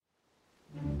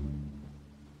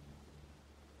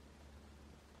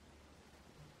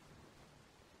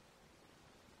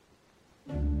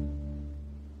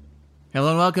Hello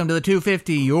and welcome to the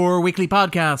 250, your weekly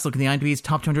podcast looking at the IMDb's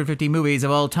top 250 movies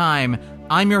of all time.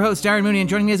 I'm your host, Darren Mooney, and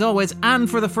joining me as always,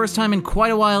 and for the first time in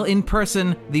quite a while in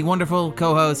person, the wonderful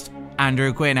co-host,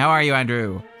 Andrew Quinn. How are you,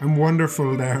 Andrew? I'm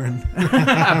wonderful, Darren.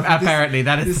 Apparently,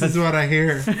 this is what I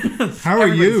hear. How are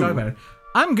you?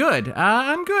 I'm good.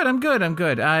 I'm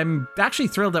good. I'm actually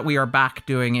thrilled that we are back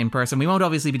doing in person. We won't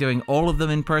obviously be doing all of them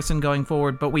in person going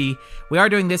forward, but we are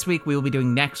doing this week. We will be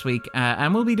doing next week,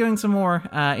 and we'll be doing some more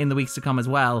in the weeks to come as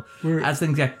well. We're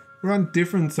on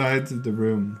different sides of the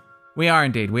room. We are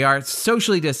indeed. We are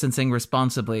socially distancing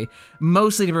responsibly,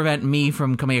 mostly to prevent me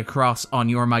from coming across on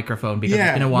your microphone because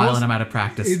it's been a while and I'm out of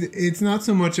practice. It's not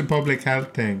so much a public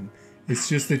health thing. It's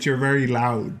just that you're very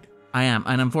loud. I am,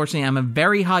 and unfortunately I'm a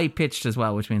very high pitched as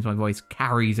well, which means my voice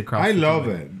carries across. I love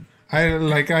it.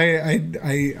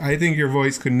 I think your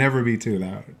voice could never be too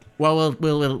loud. Well,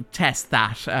 we'll test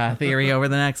that theory over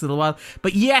the next little while.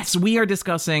 But yes, we are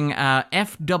discussing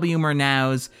F.W.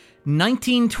 Murnau's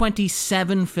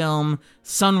 1927 film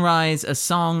Sunrise: A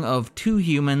Song of Two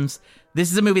Humans.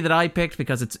 This is a movie that I picked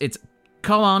because it's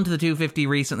come on to the 250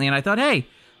 recently, and I thought, hey,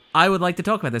 I would like to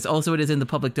talk about this. Also, it is in the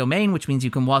public domain, which means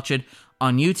you can watch it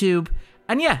on YouTube.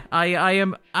 And yeah, I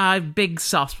am a big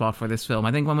soft spot for this film.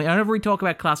 I think whenever we talk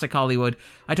about classic Hollywood,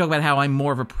 I talk about how I'm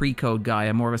more of a pre-code guy.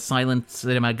 I'm more of a silent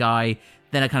cinema guy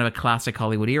than a kind of a classic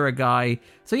Hollywood era guy.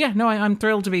 So yeah, no, I'm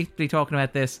thrilled to be talking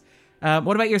about this.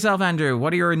 What about yourself, Andrew?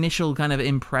 What are your initial kind of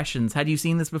impressions? Had you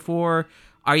seen this before?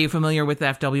 Are you familiar with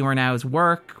F.W. Murnau's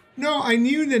work? No, I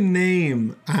knew the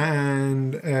name,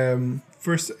 and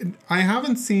first, I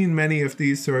haven't seen many of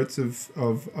these sorts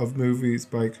of movies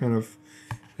by kind of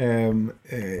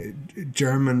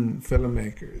German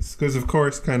filmmakers, because of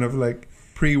course, kind of like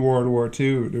pre-World War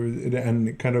II, there was,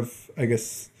 and kind of, I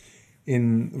guess,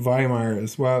 in Weimar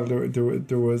as well,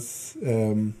 there was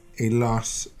a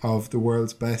lot of the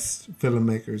world's best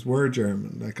filmmakers were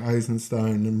German, like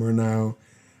Eisenstein and Murnau.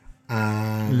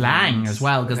 Lang as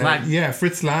well, because Lang,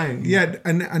 Fritz Lang,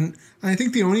 and I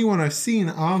think the only one I've seen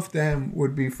of them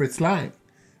would be Fritz Lang,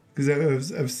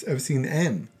 because I've seen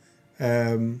M,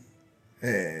 and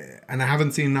I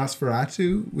haven't seen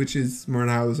Nosferatu, which is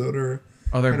Murnau's other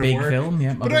big work. Film,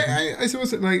 yeah. But I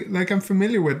suppose like I'm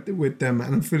familiar with them,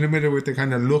 and I'm familiar with the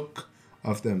kind of look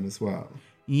of them as well.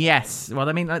 Yes, well,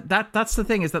 I mean that's the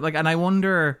thing is that and I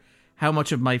wonder how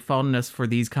much of my fondness for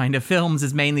these kind of films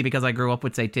is mainly because I grew up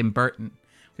with, say, Tim Burton.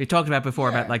 We talked about before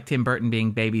about Tim Burton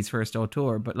being baby's first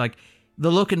auteur, but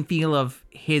the look and feel of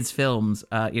his films,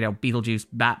 Beetlejuice,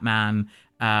 Batman,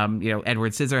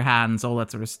 Edward Scissorhands, all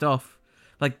that sort of stuff.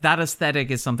 That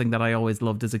aesthetic is something that I always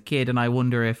loved as a kid, and I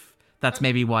wonder if that's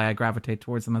maybe why I gravitate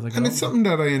towards them as I go. And it's something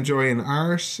that I enjoy in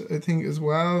art, I think, as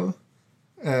well.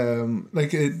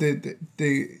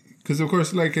 Because of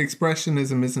course,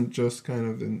 expressionism isn't just kind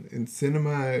of in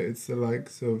cinema. It's the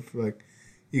likes of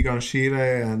Egon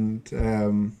Schiele and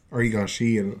or Egon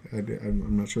Schiele.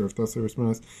 I'm not sure if that's the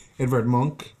response. Edvard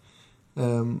Munch,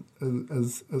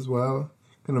 as well.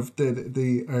 Kind of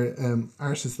the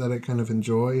artists that I kind of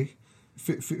enjoy.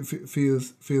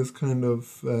 Feels kind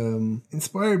of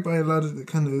inspired by a lot of the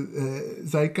kind of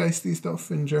zeitgeisty stuff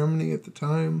in Germany at the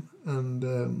time,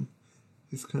 and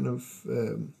it's kind of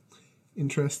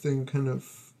interesting kind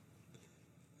of,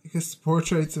 I guess,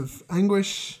 portraits of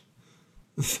anguish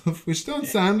and stuff, which don't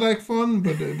sound like fun,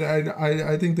 but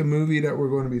I think the movie that we're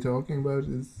going to be talking about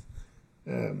is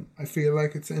I feel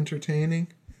like it's entertaining.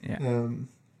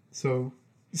 So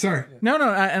sorry. No,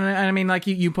 and I mean,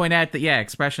 you point out that,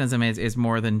 expressionism is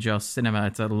more than just cinema.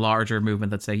 It's a larger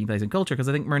movement that's taking place in culture, because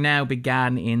I think Murnau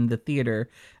began in the theatre,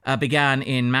 began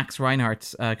in Max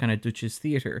Reinhardt's kind of Deutsches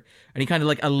Theater, and he kind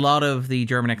of, a lot of the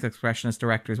German expressionist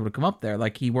directors would have come up there.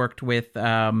 He worked with,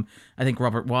 I think,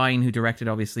 Robert Wein, who directed,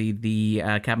 obviously, the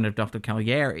Cabinet of Dr.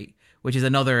 Caligari, which is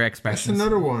another expression. That's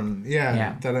another one,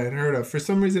 that I'd heard of. For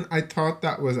some reason, I thought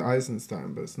that was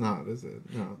Eisenstein, but it's not, is it?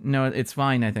 No, it's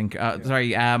fine, I think.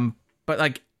 Sorry,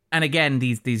 but and again,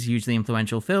 these hugely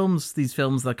influential films, these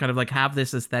films that kind of have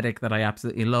this aesthetic that I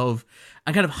absolutely love,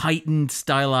 and kind of heightened,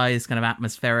 stylized, kind of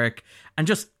atmospheric, and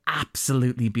just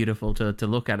absolutely beautiful to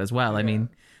look at as well. Yeah. I mean,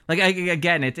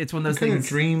 again, it's one of those things, kind of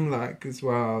dreamlike as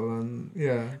well,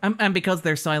 and because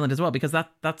they're silent as well, because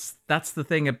that's the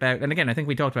thing about, and again, I think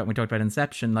we talked about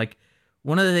Inception.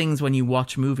 One of the things when you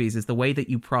watch movies is the way that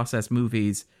you process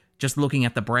movies, just looking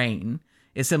at the brain,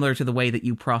 is similar to the way that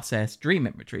you process dream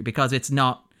imagery, because it's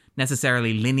not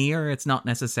necessarily linear, it's not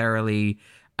necessarily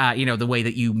the way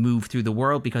that you move through the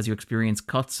world, because you experience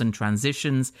cuts and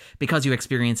transitions, because you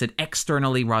experience it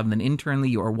externally rather than internally.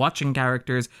 You are watching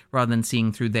characters rather than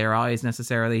seeing through their eyes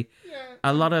necessarily. Yeah.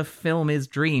 A lot of film is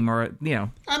dream, or,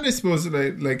 And I suppose,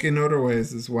 like in other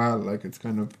ways as well, like it's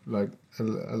kind of like a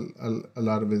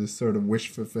lot of it is sort of wish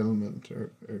fulfillment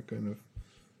or kind of...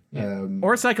 Yeah.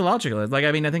 Or psychological. Like,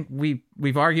 I mean, I think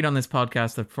we've argued on this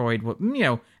podcast that Freud,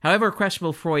 however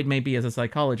questionable Freud may be as a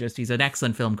psychologist, he's an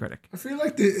excellent film critic. I feel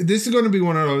like this is going to be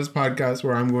one of those podcasts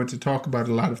where I'm going to talk about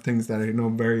a lot of things that I know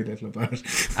very little about.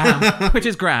 Which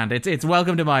is grand. It's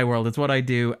welcome to my world. It's what I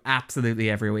do absolutely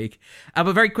every week.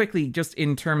 But very quickly, just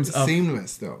in terms of...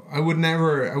 Seamless, though. I would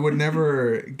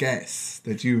never guess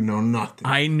that you know nothing.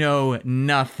 I know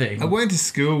nothing. I went to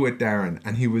school with Darren,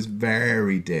 and he was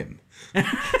very dim.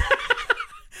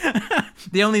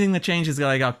 The only thing that changed is that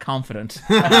I got confident.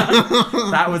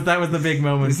 that was the big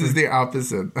moment. This is the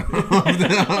opposite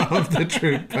of the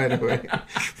truth, by the way.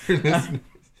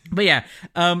 But yeah,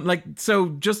 so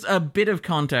just a bit of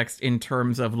context in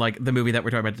terms of like the movie that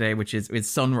we're talking about today, which is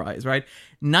Sunrise, right?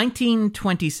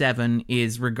 1927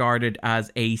 is regarded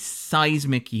as a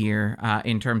seismic year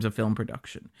in terms of film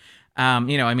production. I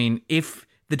mean, if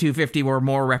the 250 were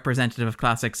more representative of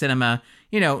classic cinema,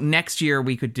 next year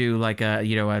we could do like a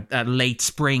late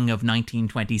spring of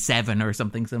 1927 or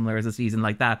something similar as a season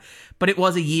like that. But it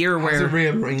was a year where... There's a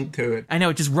real ring to it. I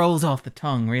know, it just rolls off the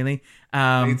tongue, really.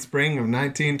 Late spring of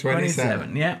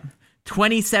 1927. Yeah.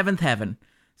 27th heaven.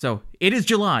 So it is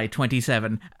July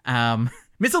 27.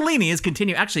 Mussolini is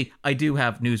continuing. Actually, I do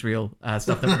have newsreel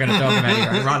stuff that we're going to talk about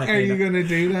here, ironically. Are you going to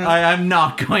do that? I'm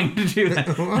not going to do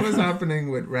that. What was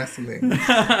happening with wrestling?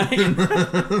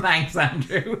 Thanks,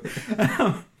 Andrew.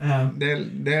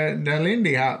 The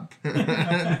Lindy Hop.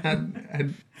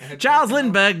 Charles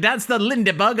Lindbergh danced the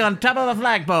Lindy Bug on top of the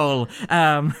flagpole.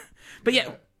 But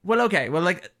yeah, well, okay. Well,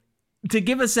 like, to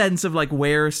give a sense of like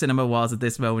where cinema was at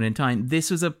this moment in time,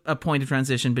 this was a point of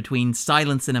transition between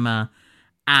silent cinema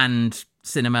and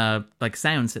cinema, like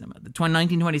sound cinema.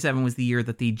 1927 was the year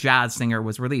that The Jazz Singer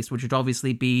was released, which would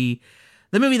obviously be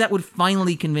the movie that would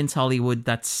finally convince Hollywood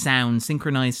that sound,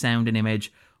 synchronized sound and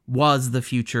image, was the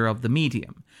future of the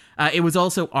medium. It was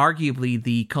also arguably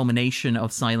the culmination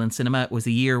of silent cinema. It was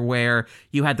a year where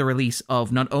you had the release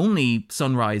of not only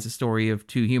Sunrise, a story of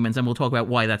two humans, and we'll talk about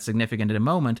why that's significant in a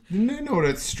moment. Didn't I know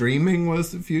that streaming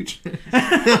was the future?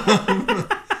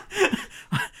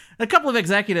 A couple of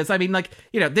executives, I mean, like,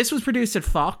 this was produced at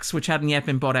Fox, which hadn't yet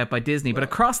been bought out by Disney, but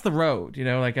across the road,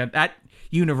 like at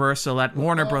Universal, at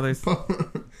Warner Brothers.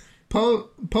 Pull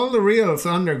the reels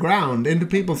underground into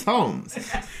people's homes.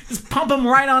 Just pump them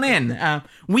right on in.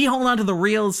 We hold on to the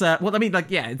reels. It's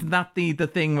not the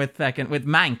thing with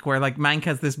Mank, where like Mank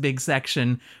has this big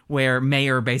section where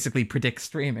Mayer basically predicts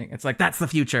streaming. It's like, that's the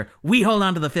future. We hold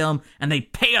on to the film and they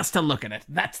pay us to look at it.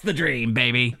 That's the dream,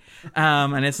 baby.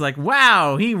 And it's like,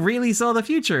 wow, he really saw the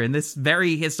future in this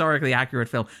very historically accurate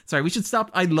film. Sorry, we should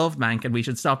stop. I love Mank, and we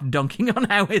should stop dunking on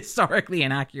how historically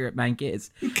inaccurate Mank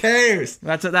is. Who cares?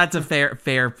 That's a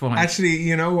fair point. Actually,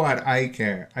 you know what? I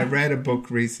care. I read a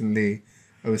book recently.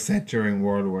 It was set during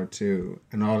World War II,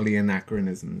 and all the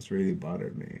anachronisms really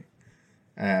bothered me.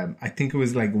 I think it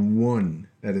was like one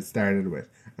that it started with,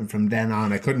 and from then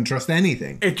on, I couldn't trust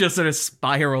anything. It just sort of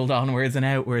spiraled onwards and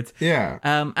outwards. Yeah.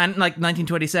 And like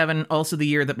 1927, also the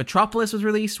year that Metropolis was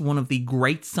released, one of the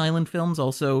great silent films,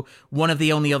 also one of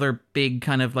the only other big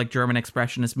kind of like German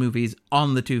expressionist movies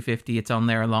on the 250. It's on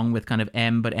there along with kind of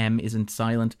M, but M isn't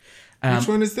silent. Which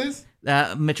one is this?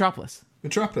 Metropolis.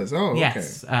 Metropolis, oh,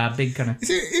 yes, okay. Yes, big kind of... It's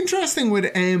interesting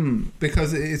with M,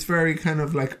 because it's very kind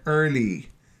of like early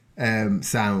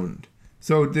sound.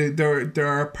 So there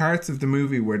are parts of the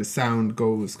movie where the sound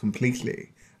goes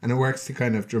completely, and it works to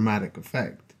kind of dramatic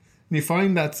effect. And you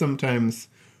find that sometimes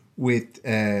with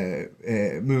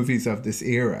movies of this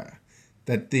era,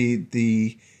 that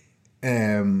the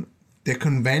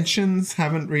conventions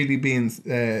haven't really been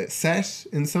set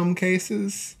in some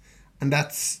cases. And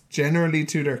that's generally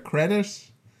to their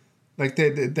credit. Like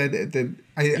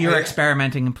you're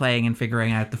experimenting and playing and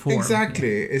figuring out the form.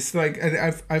 Exactly. Yeah. It's like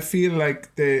I feel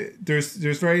like there's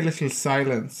very little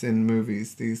silence in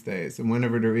movies these days, and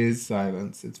whenever there is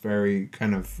silence, it's very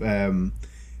kind of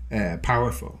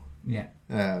powerful. Yeah.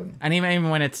 And even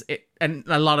when and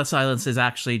a lot of silence is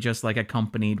actually just like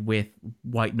accompanied with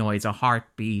white noise, a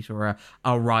heartbeat or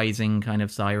a rising kind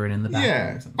of siren in the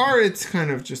background. Yeah, or it's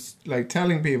kind of just like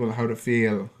telling people how to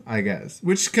feel, I guess,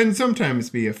 which can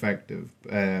sometimes be effective.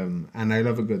 And I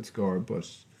love a good score, but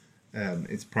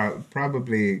it's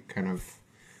probably kind of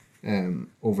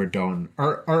overdone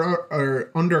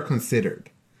or under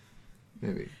considered.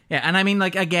 maybe. Yeah, and I mean,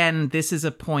 like, again, this is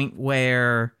a point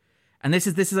where, and this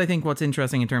is I think what's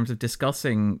interesting in terms of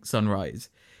discussing Sunrise,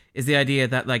 is the idea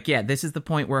that, like, yeah, this is the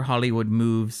point where Hollywood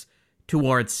moves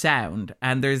towards sound,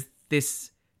 and there's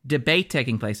this debate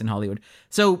taking place in Hollywood.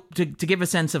 So to give a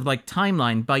sense of, like,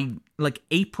 timeline, by, like,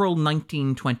 April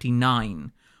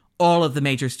 1929, all of the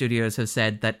major studios have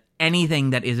said that anything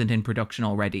that isn't in production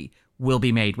already will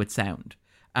be made with sound.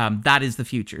 That is the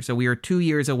future. So we are 2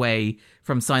 years away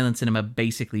from silent cinema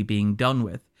basically being done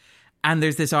with. And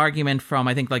there's this argument from,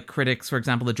 I think, like, critics, for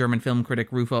example, the German film critic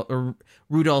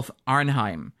Rudolf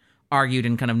Arnheim argued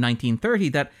in kind of 1930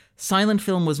 that silent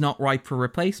film was not ripe for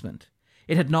replacement.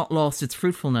 It had not lost its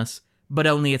fruitfulness, but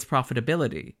only its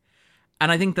profitability.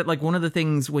 And I think that, like, one of the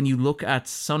things when you look at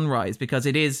Sunrise, because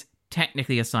it is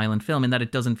technically a silent film in that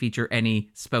it doesn't feature any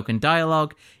spoken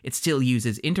dialogue, it still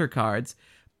uses intercards,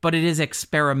 but it is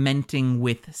experimenting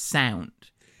with sound.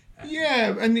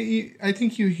 Yeah, and I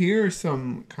think you hear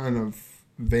some kind of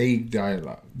vague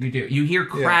dialogue. You do. You hear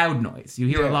crowd noise. You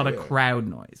hear a lot of crowd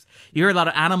noise. You hear a lot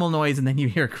of animal noise, and then you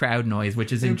hear crowd noise,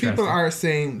 which is interesting. People are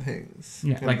saying things.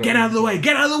 Yeah, like, get out of the way,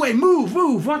 get out of the way, move,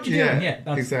 what you doing? Yeah,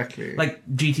 that's exactly. Like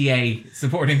GTA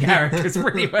supporting characters,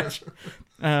 pretty much.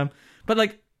 But,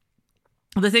 like,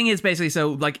 the thing is basically,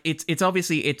 so, like, it's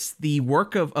obviously, it's the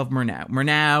work of Murnau.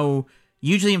 Murnau,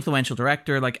 hugely influential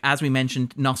director, like, as we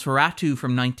mentioned, Nosferatu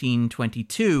from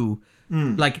 1922,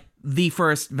 like, the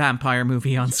first vampire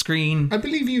movie on screen. I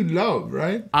believe you love,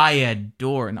 right? I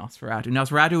adore Nosferatu.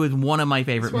 Nosferatu is one of my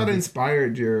favorite movies. That's what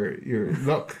inspired your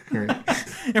look.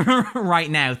 Right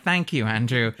now. Thank you,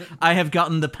 Andrew. I have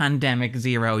gotten the pandemic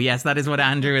zero. Yes, that is what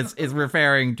Andrew is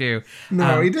referring to.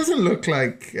 No, he doesn't look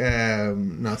like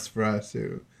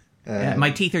Nosferatu. My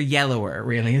teeth are yellower,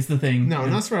 really, is the thing. No,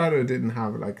 Nosferatu didn't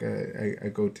have, like, a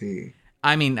goatee.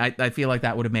 I mean, I feel like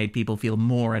that would have made people feel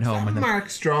more at home. It's a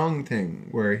Mark Strong thing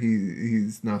where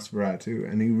he's Nosferatu,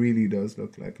 and he really does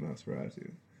look like Nosferatu.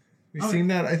 You've seen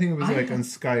that? I think it was on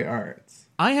Sky Arts.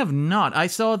 I have not. I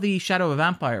saw The Shadow of a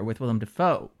Vampire with Willem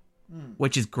Dafoe,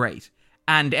 which is great.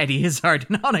 And Eddie Izzard,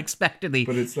 unexpectedly.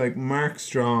 But it's like Mark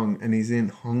Strong, and he's in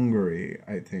Hungary,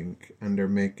 I think, and they're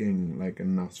making, like, a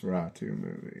Nosferatu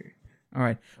movie. All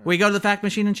right. We go to the fact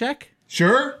machine and check?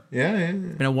 Sure. Yeah.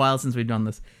 It's been a while since we've done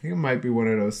this. I think it might be one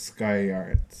of those Sky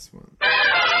Arts ones.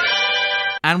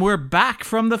 And we're back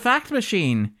from the fact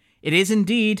machine. It is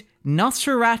indeed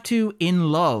Nosferatu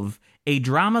in Love, a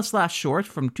drama/short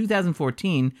from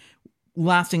 2014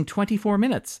 lasting 24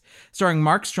 minutes, starring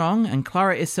Mark Strong and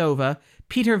Klara Isova,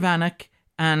 Peter Vanek,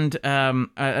 and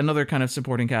another kind of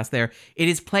supporting cast there. It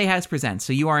is Playhouse Presents,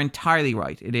 so you are entirely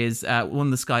right. It is one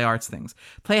of the Sky Arts things.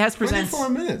 Playhouse Presents. 24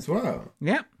 minutes, wow.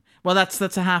 Yeah. Well, that's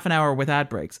a half an hour with ad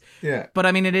breaks. Yeah. But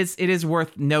I mean, it is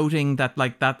worth noting that,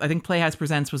 like, that I think Playhouse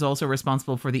Presents was also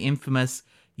responsible for the infamous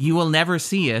 "You Will Never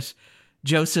See It"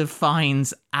 Joseph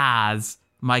Fiennes as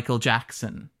Michael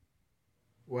Jackson.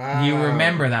 Wow. You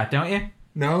remember that, don't you?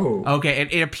 No. Okay,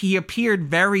 he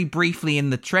appeared very briefly in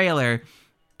the trailer,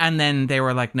 and then they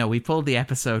were like, "No, we pulled the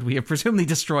episode. We have presumably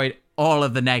destroyed all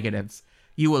of the negatives.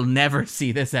 You will never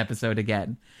see this episode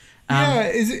again."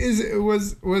 Yeah,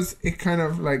 was it kind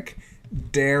of like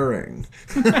daring?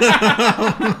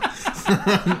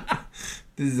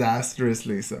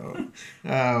 Disastrously so.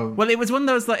 Well, it was one of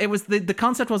those, it was the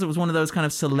concept was, it was one of those kind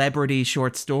of celebrity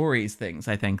short stories things,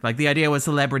 I think. Like, the idea was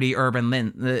celebrity urban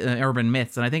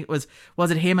myths, and I think it was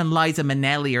it him and Liza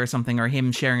Minnelli or something, or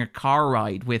him sharing a car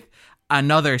ride with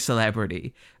another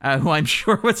celebrity, who I'm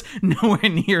sure was nowhere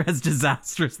near as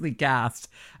disastrously cast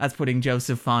as putting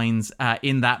Joseph Fiennes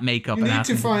in that makes-up. You need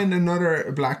to find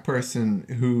another black person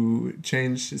who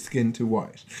changed his skin to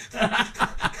white.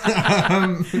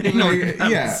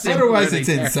 Otherwise it's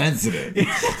insensitive.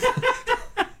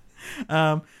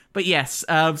 But yes,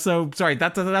 so sorry,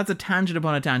 that's a tangent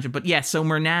upon a tangent. But yes, so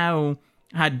Murnau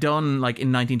had done, like,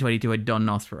 in 1922, had done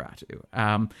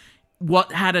Nosferatu.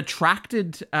 What had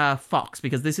attracted Fox,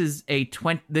 because this is a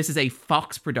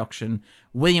Fox production.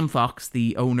 William Fox,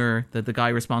 the owner, the guy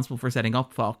responsible for setting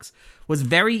up Fox, was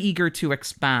very eager to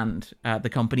expand the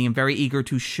company and very eager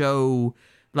to show,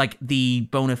 like, the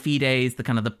bona fides, the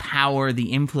kind of the power,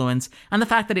 the influence, and the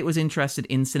fact that it was interested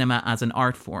in cinema as an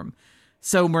art form.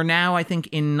 So Murnau, I think,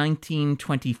 in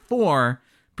 1924,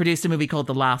 produced a movie called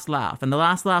The Last Laugh. And The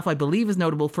Last Laugh, I believe, is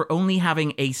notable for only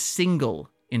having a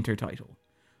single intertitle.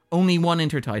 Only one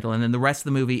intertitle, and then the rest of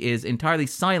the movie is entirely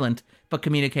silent, but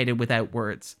communicated without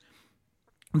words.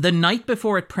 The night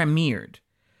before it premiered,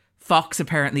 Fox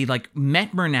apparently, like,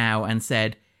 met Murnau and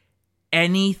said,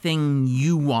 "Anything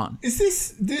you want." Is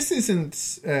this isn't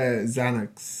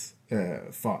Xanax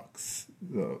Fox,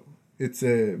 though? It's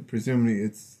presumably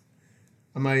it's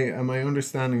Am I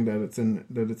understanding that it's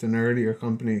an earlier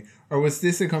company, or was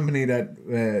this a company that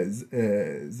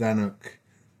Zanuck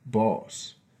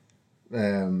bought,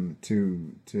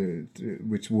 to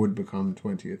which would become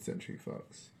 20th Century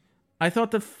Fox? I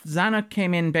thought the Zanuck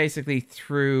came in basically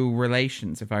through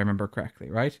relations, if I remember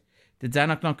correctly, right? Did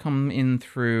Zanuck not come in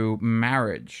through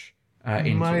marriage?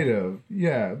 Might have,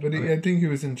 yeah, but I think he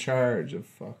was in charge of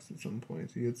Fox at some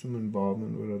point. He had some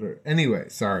involvement with other. Anyway,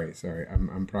 sorry,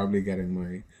 I'm probably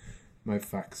getting my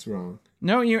facts wrong.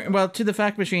 No, to the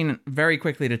fact machine very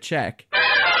quickly to check.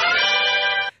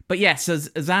 But yes, so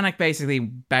Zanuck basically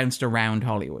bounced around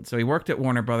Hollywood. So he worked at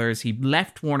Warner Brothers. He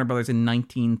left Warner Brothers in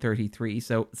 1933.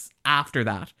 So after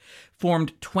that,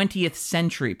 formed 20th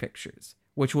Century Pictures,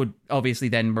 which would obviously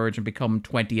then merge and become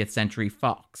 20th Century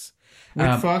Fox.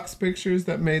 With Fox Pictures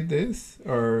that made this,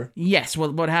 or? Yes,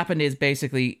 well, what happened is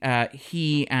basically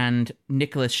he and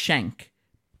Nicholas Schenck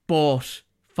bought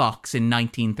Fox in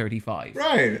 1935.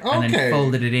 Right, okay. And then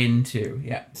folded it into,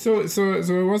 yeah. So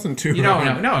it wasn't too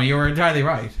No, you were entirely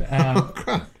right. Oh,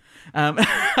 God.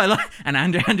 And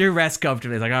Andrew rests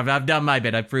comfortably. He's like, I've done my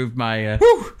bit. I've proved my...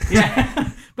 Woo!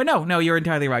 Yeah. But no, you're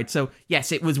entirely right. So,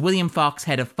 yes, it was William Fox,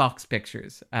 head of Fox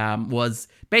Pictures, was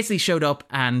basically showed up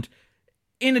and...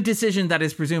 in a decision that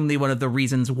is presumably one of the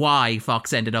reasons why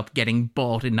Fox ended up getting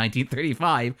bought in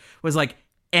 1935, was like,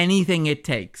 anything it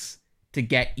takes to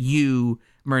get you,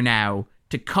 Murnau,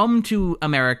 to come to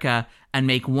America and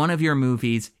make one of your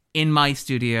movies in my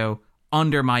studio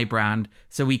under my brand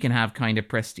so we can have kind of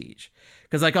prestige.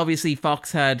 Because, like, obviously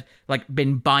Fox had, like,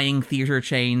 been buying theater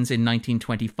chains in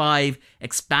 1925,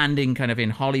 expanding kind of in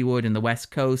Hollywood and the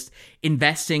West Coast,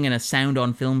 investing in a sound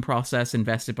on film process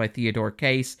invested by Theodore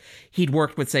Case. He'd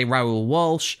worked with, say, Raoul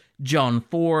Walsh, John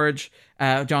Ford,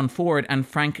 and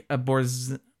Frank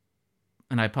Borz...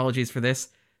 And I apologize for this.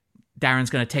 Darren's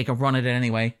going to take a run at it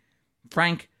anyway.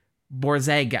 Frank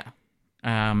Borzega.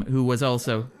 Who was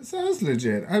also... Sounds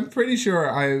legit. I'm pretty sure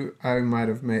I might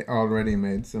have already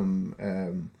made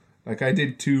some... like, I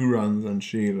did 2 runs on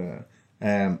Sheila.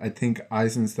 I think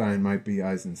Eisenstein might be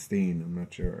Eisenstein. I'm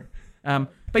not sure. But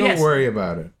Don't worry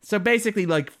about it. So basically,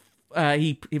 like,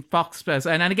 he Fox...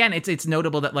 And again, it's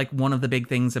notable that, like, one of the big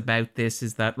things about this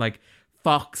is that, like,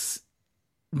 Fox...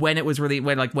 When it was really...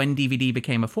 when DVD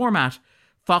became a format,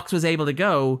 Fox was able to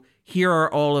go... Here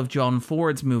are all of John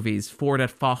Ford's movies. Ford at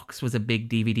Fox was a big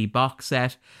DVD box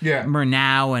set. Yeah.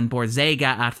 Murnau and Borzega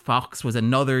at Fox was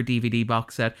another DVD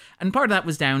box set. And part of that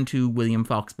was down to William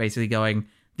Fox basically going,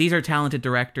 these are talented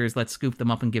directors, let's scoop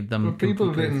them up and give them... But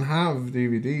people didn't have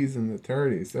DVDs in the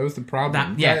 30s. That was the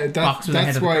problem. Fox was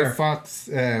that's why curve. Fox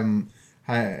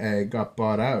got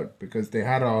bought out, because they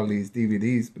had all these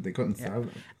DVDs, but they couldn't sell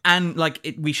them. And,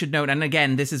 like, we should note, and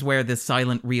again, this is where the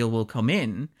silent reel will come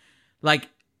in, like...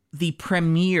 The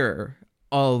premiere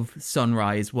of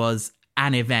Sunrise was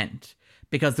an event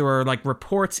because there were like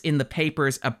reports in the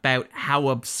papers about how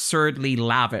absurdly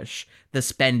lavish the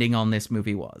spending on this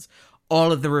movie was.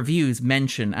 All of the reviews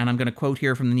mention, and I'm going to quote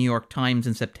here from the New York Times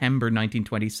in September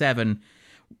 1927,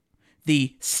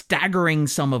 the staggering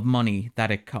sum of money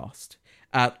that it cost.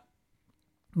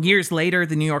 Years later,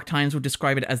 the New York Times would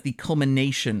describe it as the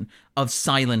culmination of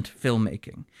silent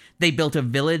filmmaking. They built a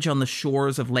village on the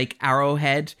shores of Lake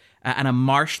Arrowhead and a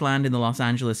marshland in the Los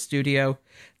Angeles studio.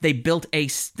 They built a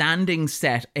standing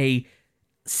set, a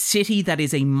city that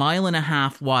is 1.5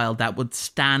 miles wide that would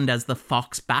stand as the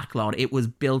Fox backlot. It was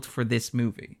built for this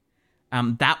movie.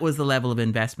 That was the level of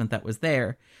investment that was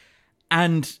there.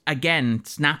 And again,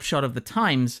 snapshot of the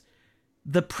times...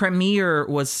 The premiere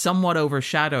was somewhat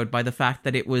overshadowed by the fact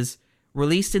that it was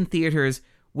released in theaters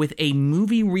with a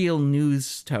movie reel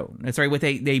with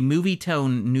a movie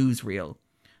tone newsreel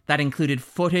that included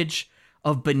footage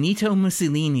of Benito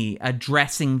Mussolini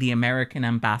addressing the American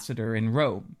ambassador in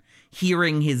Rome,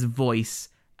 hearing his voice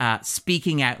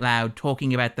speaking out loud,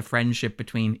 talking about the friendship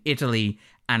between Italy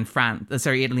and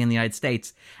Italy and the United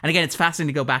States. And again, it's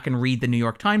fascinating to go back and read the New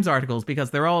York Times articles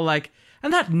because they're all like,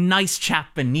 and that nice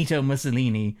chap Benito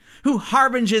Mussolini, who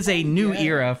harbinges a new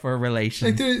era for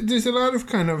relations. Like there's a lot of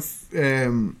kind of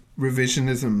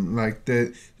revisionism. Like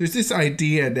there's this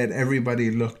idea that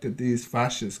everybody looked at these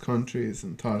fascist countries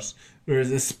and thought there's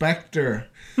a spectre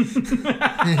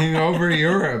hanging over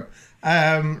Europe.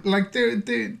 Like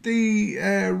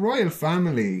the royal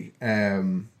family,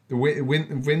 the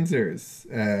Windsors,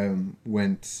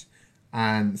 went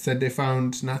and said they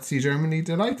found Nazi Germany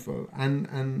delightful, and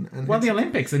the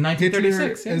Olympics in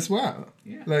 1936 as well.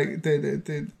 Yeah. Like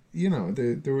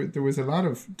there was a lot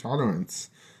of tolerance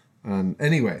And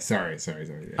anyway, sorry.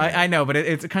 Yeah. I know, but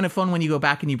it's kind of fun when you go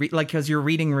back and you read, like, because you're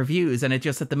reading reviews and it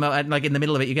just at the like in the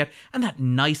middle of it you get, and that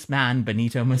nice man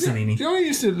Benito Mussolini. Yeah. Do you know, I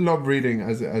used to love reading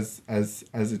as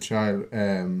a child.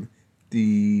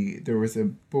 There was a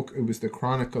book. It was the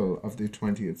Chronicle of the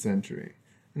 20th Century,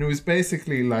 and it was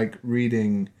basically like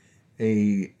reading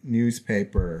a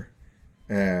newspaper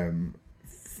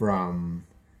from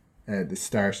the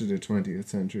start of the 20th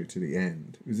century to the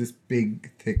end. It was this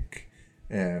big, thick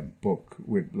book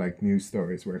with like news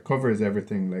stories where it covers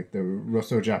everything, like the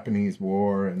Russo-Japanese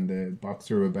War and the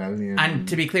Boxer Rebellion. And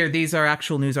to be clear, these are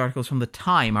actual news articles from the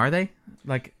time, are they?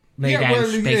 Like laid out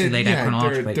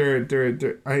chronologically.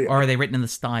 Or are they written in the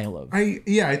style of? I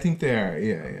think they are.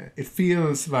 Yeah. It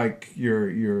feels like you're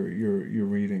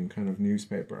reading kind of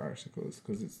newspaper articles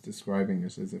because it's describing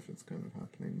it as if it's kind of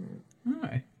happening now. All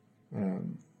right.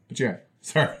 But yeah,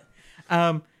 sorry.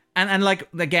 And like,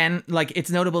 again, like,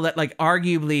 it's notable that, like,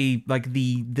 arguably, like,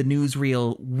 the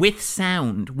newsreel with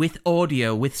sound, with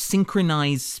audio, with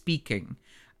synchronized speaking,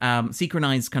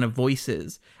 synchronized kind of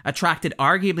voices, attracted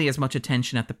arguably as much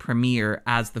attention at the premiere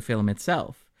as the film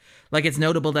itself. Like, it's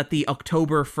notable that the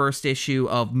October 1st issue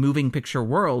of Moving Picture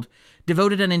World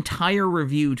devoted an entire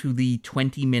review to the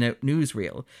 20-minute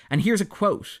newsreel. And here's a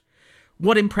quote.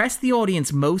 "What impressed the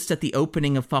audience most at the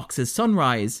opening of Fox's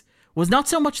Sunrise was not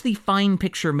so much the fine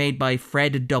picture made by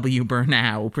Fred W.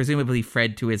 Murnau, presumably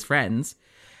Fred to his friends,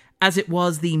 as it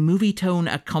was the movie tone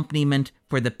accompaniment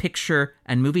for the picture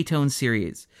and movie tone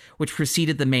series, which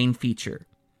preceded the main feature.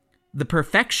 The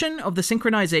perfection of the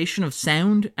synchronization of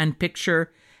sound and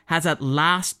picture has at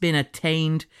last been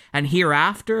attained, and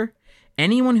hereafter,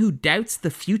 anyone who doubts the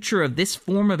future of this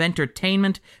form of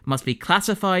entertainment must be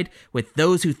classified with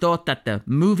those who thought that the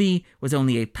movie was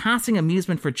only a passing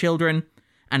amusement for children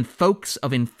and folks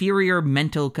of inferior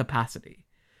mental capacity."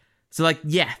 So, like,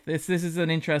 yeah, this is an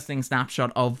interesting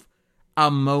snapshot of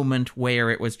a moment where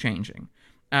it was changing.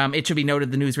 It should be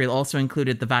noted the newsreel also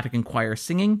included the Vatican Choir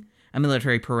singing, a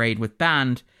military parade with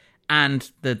band,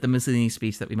 and the Mussolini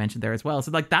speech that we mentioned there as well.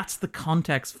 So, like, that's the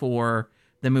context for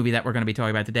the movie that we're going to be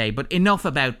talking about today. But enough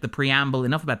about the preamble,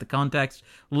 enough about the context.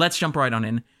 Let's jump right on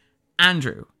in.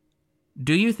 Andrew,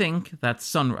 do you think that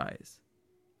Sunrise,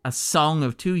 a song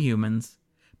of two humans,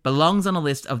 belongs on a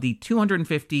list of the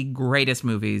 250 greatest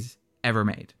movies ever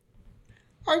made?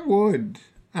 I would.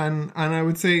 And I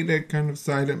would say that kind of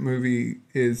silent movie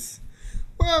is,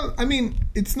 well, I mean,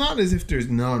 it's not as if there's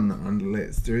none on the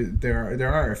list.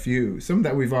 There are a few, some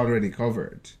that we've already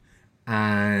covered.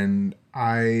 And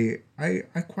I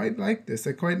quite like this.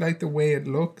 I quite like the way it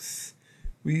looks.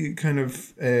 We kind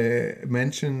of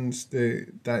mentioned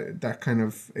that kind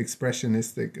of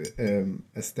expressionistic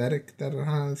aesthetic that it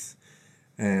has.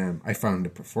 I found the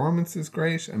performances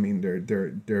great. I mean,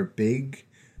 they're big,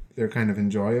 they're kind of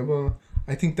enjoyable.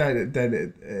 I think that it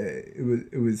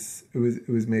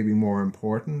was maybe more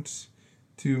important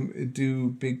to do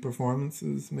big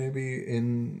performances maybe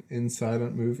in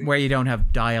silent movies where you don't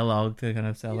have dialogue to kind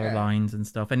of sell our lines and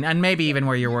stuff, and maybe even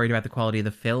where you're worried about the quality of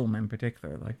the film in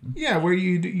particular, like where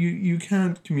you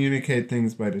can't communicate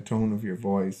things by the tone of your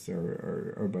voice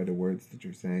or by the words that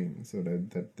you're saying, so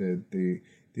that the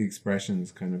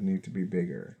expressions kind of need to be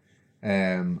bigger.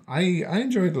 I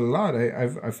enjoyed it a lot.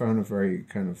 I found it very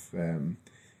kind of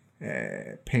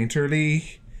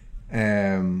painterly.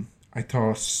 I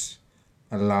thought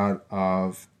a lot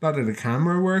of the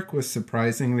camera work was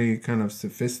surprisingly kind of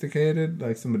sophisticated,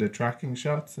 like some of the tracking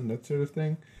shots and that sort of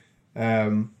thing.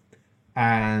 I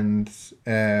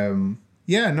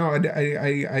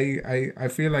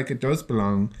feel like it does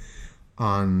belong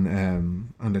on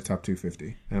the top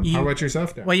 250. How about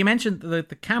yourself, Darren? Well, you mentioned the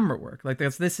camera work. Like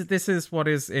this is what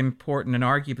is important, and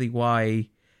arguably why.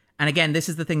 And again, this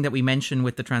is the thing that we mentioned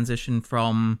with the transition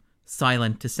from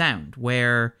silent to sound,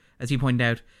 where, as you pointed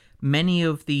out, many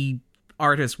of the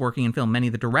artists working in film, many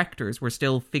of the directors, were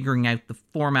still figuring out the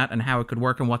format and how it could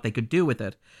work and what they could do with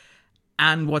it.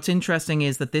 And what's interesting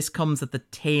is that this comes at the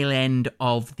tail end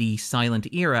of the silent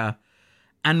era,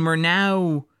 and we're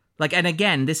now. Like, and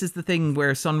again, this is the thing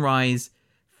where Sunrise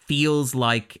feels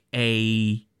like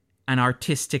an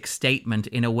artistic statement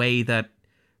in a way that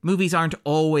movies aren't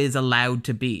always allowed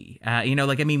to be.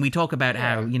 We talk about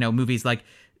how, movies like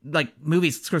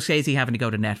movies Scorsese having to go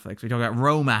to Netflix. We talk about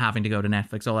Roma having to go to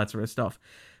Netflix, all that sort of stuff.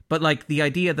 But like the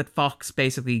idea that Fox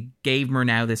basically gave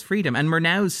Murnau this freedom, and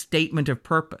Murnau's statement of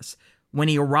purpose when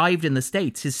he arrived in the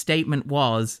States, his statement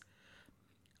was,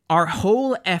 "Our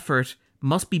whole effort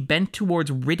must be bent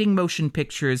towards ridding motion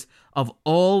pictures of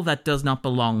all that does not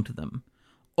belong to them.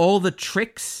 All the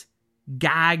tricks,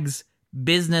 gags,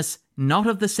 business, not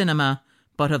of the cinema,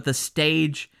 but of the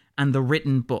stage and the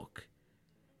written book.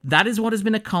 That is what has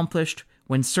been accomplished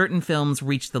when certain films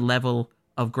reach the level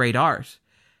of great art.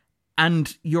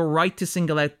 And you're right to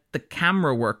single out the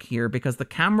camera work here, because the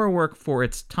camera work for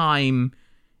its time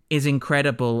is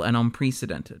incredible and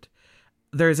unprecedented.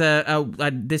 There's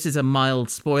this is a mild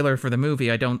spoiler for the movie.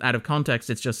 I don't, out of context,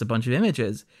 it's just a bunch of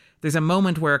images. There's a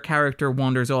moment where a character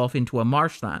wanders off into a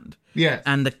marshland. Yes.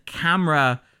 And the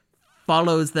camera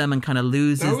follows them and kind of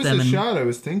loses them. That was the shot I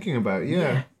was thinking about,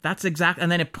 yeah. That's exact.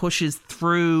 And then it pushes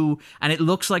through, and it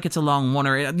looks like it's a long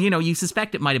oneer. You know, you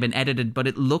suspect it might have been edited, but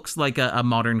it looks like a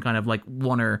modern kind of like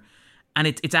oneer. And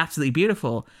it's absolutely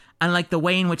beautiful. And like the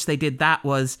way in which they did that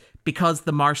was because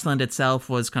the marshland itself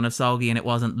was kind of soggy and it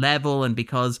wasn't level, and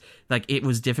because like it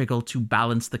was difficult to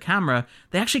balance the camera,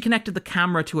 they actually connected the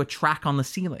camera to a track on the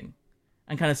ceiling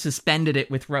and kind of suspended it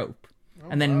with rope.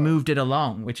 And then moved it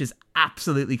along, which is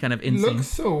absolutely kind of insane. It looks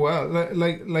so well.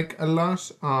 Like a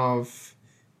lot of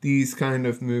these kind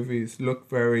of movies look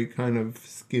very kind of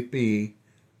skippy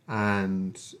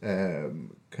and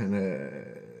kind of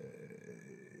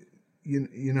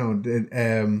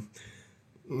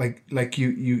like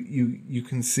you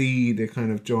can see the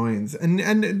kind of joins, and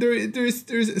there's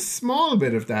a small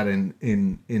bit of that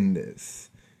in this.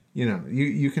 You know,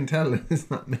 you can tell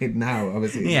it's not made now,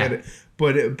 obviously. Yeah.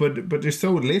 But there's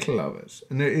so little of it,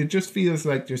 and it just feels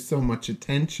like there's so much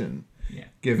attention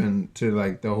given to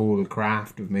like the whole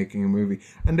craft of making a movie,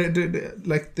 and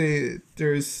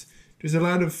there's a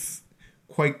lot of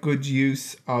quite good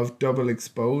use of double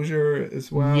exposure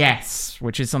as well. Yes,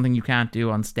 which is something you can't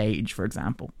do on stage, for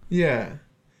example. Yeah.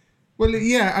 Well,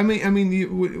 yeah. I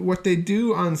mean, what they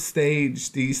do on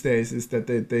stage these days is that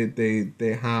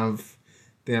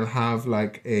they'll have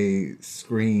like a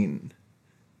screen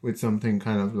with something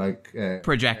kind of like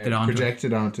projected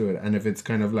onto it, and if it's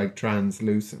kind of like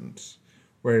translucent,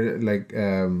 where like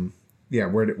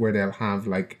where they'll have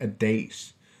like a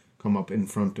date come up in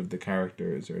front of the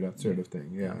characters or that sort of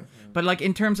thing. Yeah. But like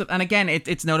in terms of, and again,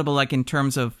 it's notable like in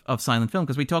terms of silent film,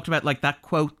 because we talked about like that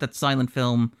quote that silent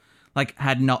film like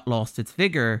had not lost its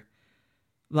vigor.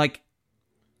 Like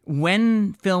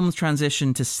when films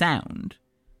transition to sound,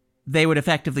 they would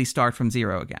effectively start from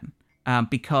zero again.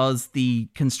 Because the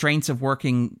constraints of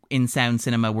working in sound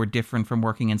cinema were different from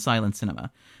working in silent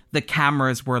cinema. The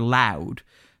cameras were loud,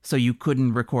 so you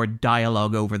couldn't record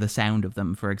dialogue over the sound of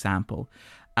them, for example.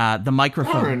 The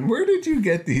microphone... Darren, where did you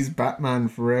get these Batman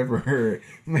Forever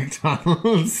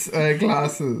McDonald's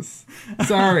glasses?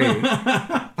 Sorry.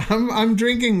 I'm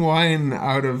drinking wine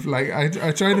out of, like, I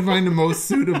tried to find the most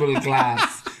suitable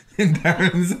glass in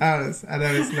Darren's house, and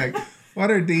I was like... What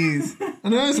are these?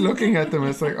 And I was looking at them.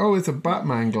 It's like, oh, it's a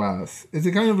Batman glass. It's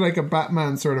a kind of like a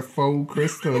Batman sort of faux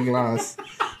crystal glass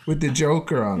with the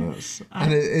Joker on it.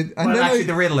 And actually,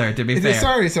 the Riddler, to be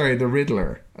fair. Sorry, the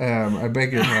Riddler. I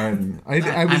beg your pardon.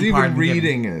 I was even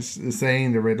reading it,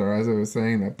 saying the Riddler as I was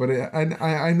saying that. But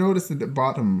I noticed at the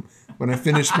bottom when I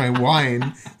finished my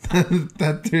wine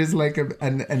that there's like a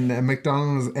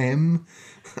McDonald's M.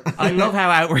 I love how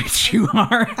outraged you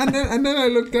are. And then I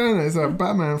looked down and I saw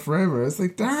Batman Forever. It's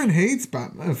like, Darren hates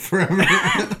Batman Forever.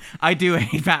 I do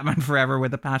hate Batman Forever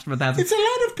with a passion, but that's... It's a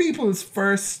lot of people's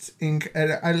first...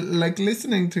 I like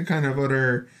listening to kind of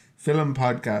other film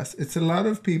podcasts. It's a lot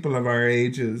of people of our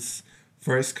ages'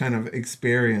 first kind of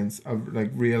experience of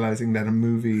like realizing that a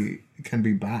movie can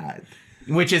be bad.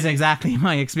 Which is exactly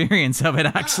my experience of it,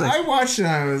 actually. I watched it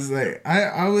and I was like,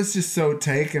 I was just so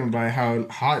taken by how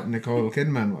hot Nicole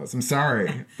Kidman was. I'm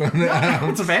sorry. But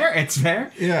it's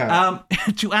fair. Yeah.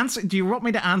 Do you want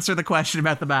me to answer the question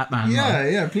about the Batman?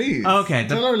 Yeah, please. Okay.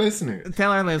 Tell our listeners.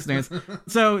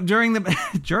 So during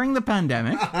the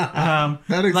pandemic...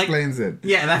 that explains it.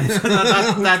 Yeah,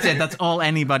 that's it. That's all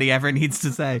anybody ever needs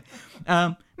to say.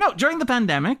 No, during the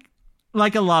pandemic...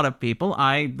 Like a lot of people,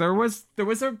 there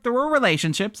were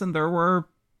relationships and there were,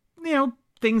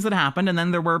 things that happened, and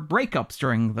then there were breakups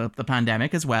during the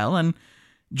pandemic as well. And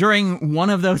during one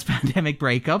of those pandemic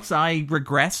breakups, I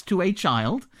regressed to a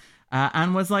child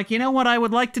and was like, you know what I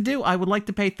would like to do? I would like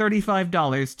to pay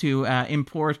 $35 to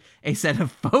import a set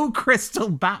of faux crystal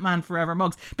Batman Forever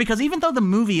mugs, because even though the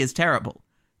movie is terrible,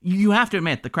 you have to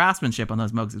admit the craftsmanship on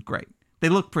those mugs is great. They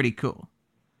look pretty cool.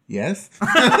 Yes.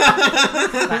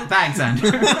 Thanks,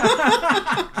 Andrew.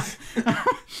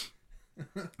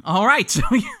 All right. So,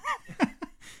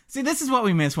 see, this is what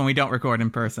we miss when we don't record in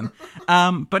person.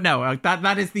 But no,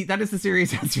 that is the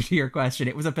serious answer to your question.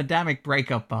 It was a pandemic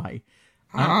breakup buy.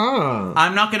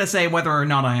 I'm not going to say whether or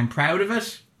not I am proud of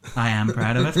it. I am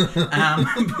proud of it.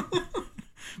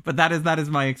 But that is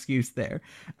my excuse there.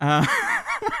 But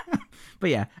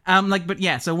yeah.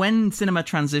 So when cinema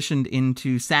transitioned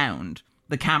into sound,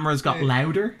 the cameras got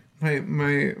louder.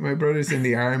 My brother's in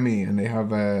the army, and they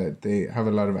have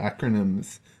a lot of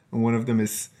acronyms, and one of them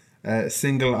is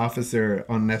single officer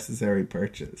unnecessary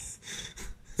purchase.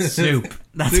 Soup.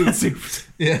 That's soup. A soup.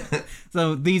 Yeah.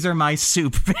 So these are my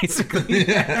soup, basically.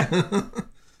 Yeah.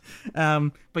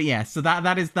 But yeah, so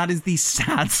that is the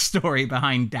sad story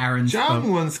behind Darren's John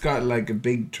film. once got like a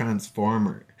big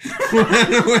transformer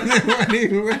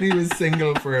when he was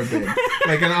single for a bit,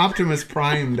 like an Optimus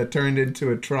Prime that turned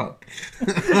into a truck.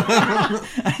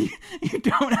 You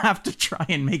don't have to try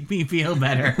and make me feel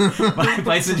better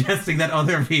by suggesting that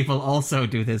other people also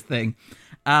do this thing.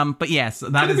 But yes, that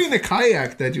could have been a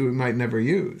kayak that you might never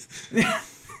use.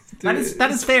 That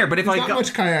is fair, but if There's I not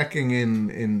much kayaking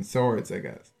in Swords, I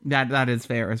guess. That is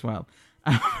fair as well.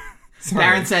 Sorry.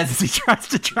 Darren says as he tries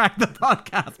to track the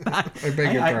podcast back. I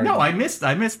beg your pardon. No, I missed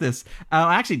this.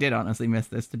 I actually did honestly miss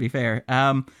this, to be fair.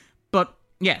 But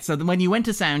yeah, so when you went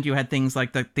to sound, you had things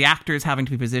like the actors having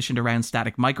to be positioned around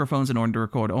static microphones in order to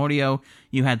record audio.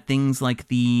 You had things like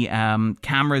the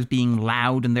cameras being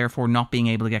loud and therefore not being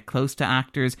able to get close to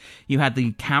actors. You had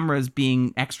the cameras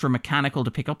being extra mechanical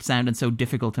to pick up sound and so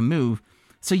difficult to move.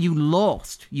 So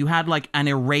you had like an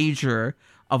erasure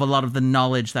of a lot of the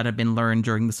knowledge that had been learned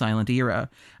during the silent era.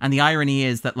 And the irony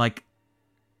is that, like,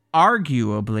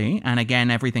 arguably, and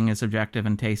again, everything is subjective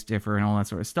and taste differ and all that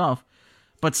sort of stuff,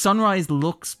 but Sunrise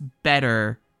looks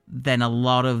better than a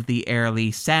lot of the early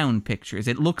sound pictures.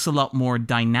 It looks a lot more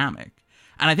dynamic.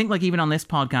 And I think, like, even on this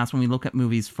podcast, when we look at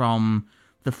movies from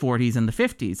the 40s and the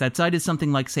 50s, outside of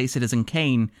something like, say, Citizen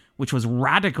Kane, which was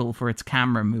radical for its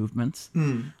camera movements,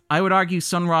 I would argue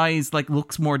Sunrise like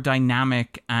looks more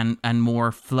dynamic and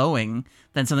more flowing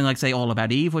than something like, say, All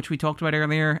About Eve, which we talked about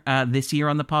earlier this year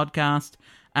on the podcast,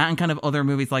 and kind of other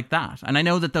movies like that. And I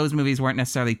know that those movies weren't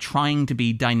necessarily trying to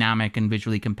be dynamic and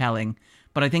visually compelling,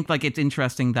 but I think like it's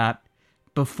interesting that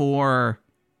before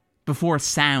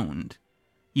sound,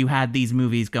 you had these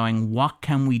movies going, what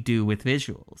can we do with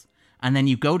visuals? And then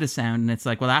you go to sound and it's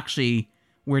like, well, actually,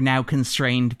 we're now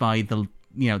constrained by the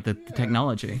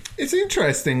technology. It's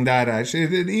interesting that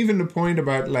actually, even the point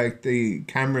about like the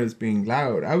cameras being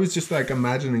loud, I was just like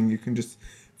imagining you can just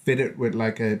fit it with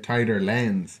like a tighter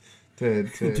lens to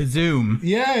zoom.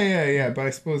 Yeah. But I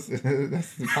suppose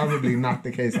that's probably not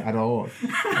the case at all.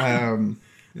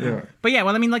 Yeah. But yeah,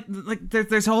 well, I mean, like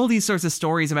there's all these sorts of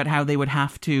stories about how they would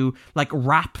have to like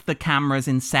wrap the cameras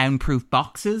in soundproof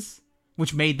boxes,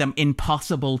 which made them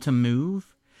impossible to move.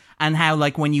 And how,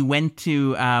 like, when you went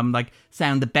to, like,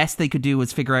 sound, the best they could do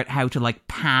was figure out how to, like,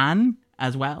 pan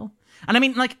as well. And I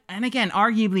mean, like, and again,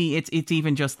 arguably, it's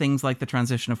even just things like the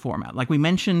transition of format. Like, we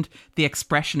mentioned the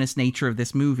expressionist nature of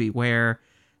this movie, where,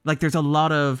 like, there's a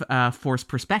lot of forced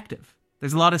perspective.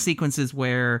 There's a lot of sequences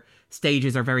where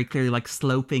stages are very clearly, like,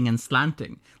 sloping and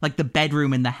slanting. Like, the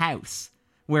bedroom in the house,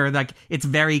 where, like, it's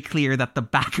very clear that the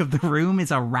back of the room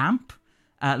is a ramp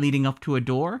leading up to a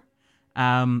door.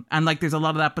 And like there's a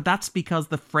lot of that, but that's because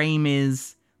the frame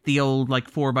is the old like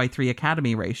 4:3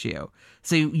 Academy ratio.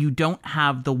 So you don't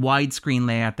have the widescreen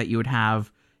layout that you would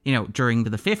have, you know, during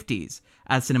the 50s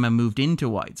as cinema moved into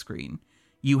widescreen.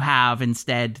 You have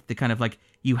instead the kind of like,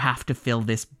 you have to fill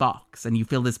this box, and you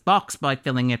fill this box by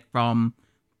filling it from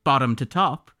bottom to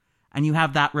top. And you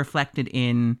have that reflected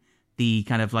in the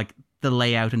kind of like the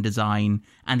layout and design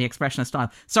and the expressionist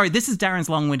style. Sorry, this is Darren's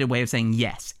long-winded way of saying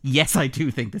yes. Yes, I do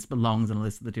think this belongs on a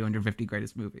list of the 250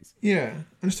 greatest movies. Yeah.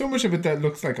 And so much of it that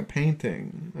looks like a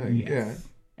painting. Like, yes. Yeah.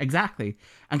 Exactly.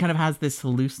 And kind of has this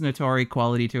hallucinatory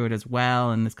quality to it as well,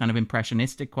 and this kind of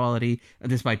impressionistic quality,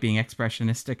 despite being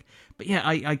expressionistic. But yeah,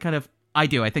 I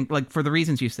do. I think, like, for the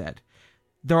reasons you said,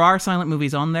 there are silent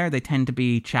movies on there. They tend to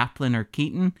be Chaplin or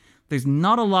Keaton. There's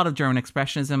not a lot of German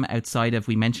expressionism outside of,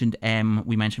 we mentioned M,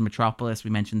 we mentioned Metropolis, we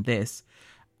mentioned this.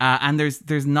 And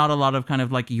there's not a lot of kind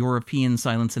of like European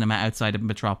silent cinema outside of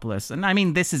Metropolis. And I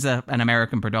mean, this is an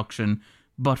American production,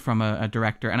 but from a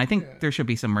director. And I think there should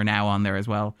be some Murnau on there as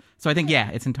well. So I think,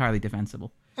 yeah, it's entirely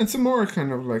defensible. And some more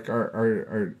kind of like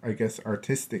our I guess,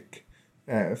 artistic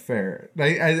fare.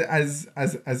 Like,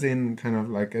 as in kind of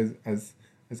like, as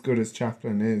good as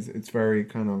Chaplin is, it's very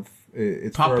kind of,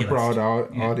 it's populist. For a broad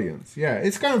audience. Yeah,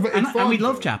 it's kind of, it's and we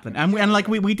love Chaplin, and like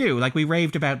we do, like we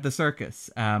raved about the circus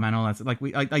and all that. Like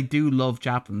I do love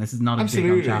Chaplin. This is not a dig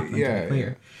on Chaplin. Yeah, to be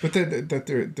clear. But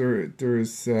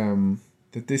there's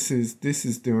that this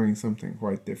is doing something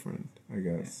quite different, I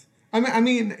guess. I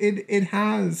mean it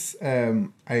has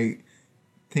I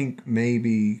think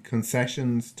maybe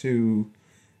concessions to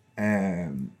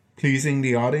pleasing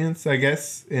the audience, I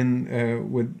guess, within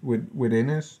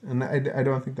it, and I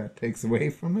don't think that takes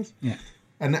away from it. Yeah,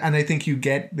 and I think you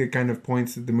get the kind of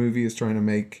points that the movie is trying to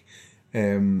make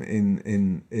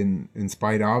in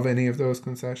spite of any of those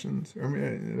concessions, or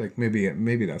like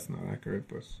maybe that's not accurate,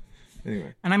 but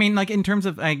anyway. And I mean, like, in terms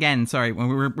of, again, sorry,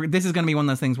 when this is going to be one of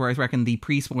those things where I reckon the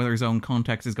pre-spoiler zone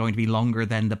context is going to be longer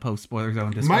than the post-spoiler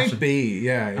zone discussion. Might be,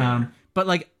 yeah. But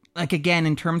like again,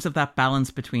 in terms of that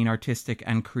balance between artistic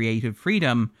and creative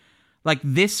freedom, like,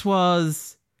 this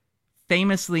was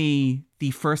famously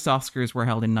the first Oscars were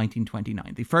held in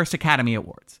 1929, the first Academy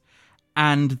Awards.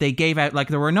 And they gave out, like,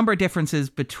 there were a number of differences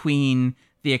between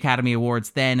the Academy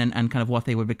Awards then and kind of what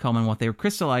they would become and what they would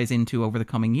crystallize into over the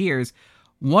coming years.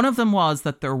 One of them was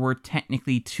that there were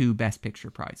technically two Best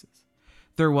Picture prizes.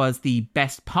 There was the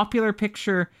Best Popular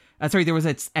Picture, there was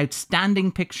its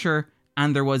Outstanding Picture,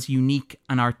 and there was Unique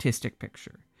and Artistic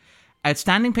Picture.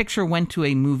 Outstanding Picture went to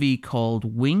a movie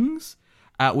called Wings,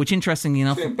 which, interestingly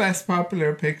enough... Best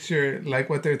Popular Picture, like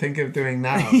what they're thinking of doing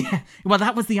now. Yeah. Well,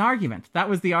 that was the argument.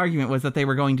 Was that they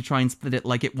were going to try and split it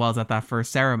like it was at that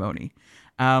first ceremony.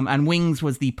 And Wings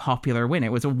was the popular win.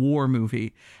 It was a war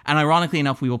movie. And ironically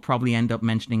enough, we will probably end up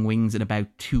mentioning Wings in about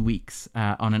 2 weeks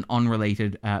on an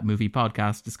unrelated movie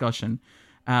podcast discussion.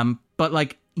 But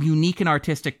like, Unique and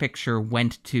Artistic Picture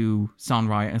went to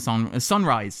Sunrise, A Song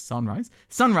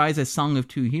of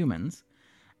Two Humans.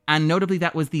 And notably,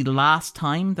 that was the last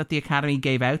time that the Academy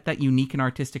gave out that Unique and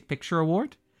Artistic Picture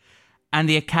award. And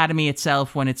the Academy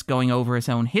itself, when it's going over its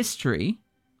own history,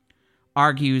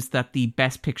 argues that the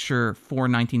Best Picture for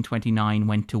 1929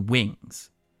 went to Wings,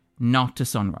 not to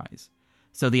Sunrise.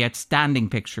 So the Outstanding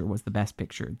Picture was the Best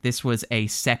Picture. This was a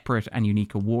separate and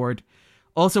unique award.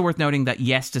 Also worth noting that,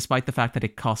 yes, despite the fact that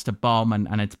it cost a bomb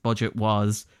and its budget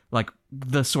was like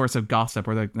the source of gossip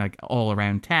or like all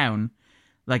around town,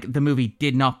 like, the movie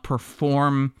did not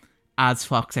perform as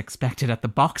Fox expected at the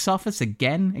box office,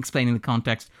 again, explaining the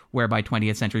context whereby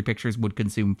 20th Century Pictures would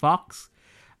consume Fox.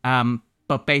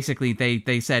 But basically,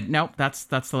 they said, nope, that's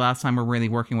the last time we're really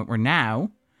working with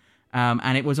Murnau.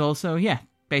 And it was also,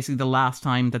 basically the last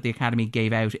time that the Academy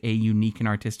gave out a Unique and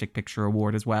Artistic Picture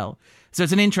award as well. So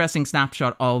it's an interesting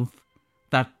snapshot of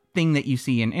that thing that you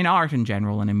see in art in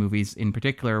general and in movies in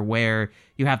particular, where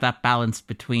you have that balance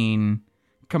between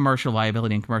commercial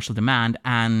viability and commercial demand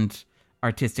and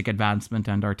artistic advancement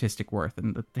and artistic worth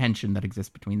and the tension that exists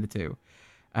between the two.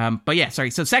 So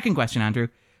second question, Andrew.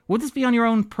 Would this be on your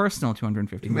own personal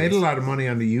 250 You made a lot of money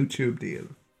on the YouTube deal.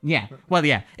 Yeah. Well,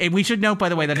 yeah. We should note, by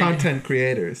the way, that... Content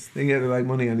creators. They get, like,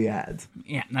 money on the ads.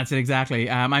 Yeah, that's it, exactly.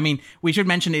 I mean, we should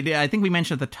mention it. I think we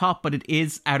mentioned at the top, but it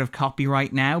is out of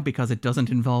copyright now because it doesn't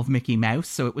involve Mickey Mouse,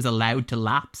 so it was allowed to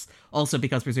lapse. Also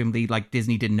because, presumably, like,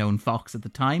 Disney didn't own Fox at the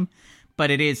time. But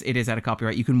it is out of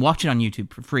copyright. You can watch it on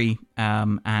YouTube for free,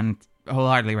 and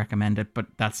wholeheartedly recommend it, but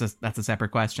that's a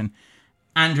separate question.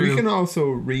 Andrew... We can also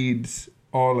read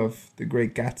all of The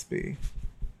Great Gatsby.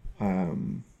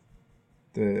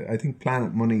 I think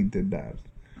Planet Money did that.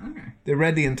 Okay. They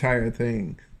read the entire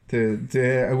thing to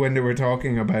when they were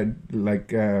talking about like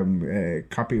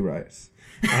copyright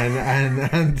and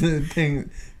the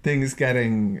things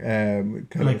getting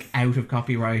kind like of out of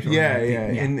copyright. Or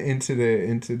into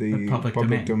the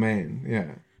public domain.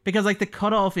 Yeah. Because like the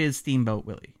cutoff is Steamboat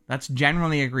Willie. That's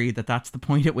generally agreed that's the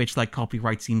point at which like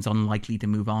copyright seems unlikely to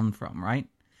move on from, right?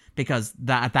 Because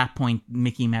at that point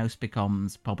Mickey Mouse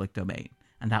becomes public domain.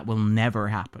 And that will never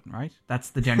happen, right?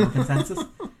 That's the general consensus.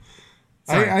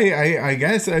 I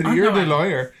guess you're the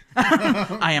lawyer.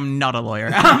 I am not a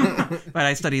lawyer, but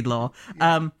I studied law.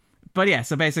 But yeah,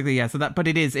 so basically, but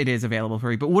it is available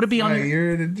for you. But would it be on?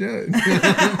 You're the judge,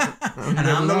 and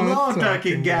I'm the law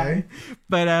talking guy.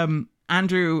 But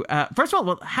Andrew, first of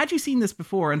all, had you seen this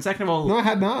before? And second of all, no, I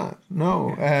had not.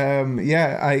 No, I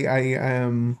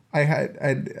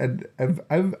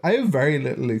have very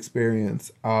little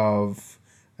experience of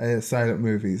silent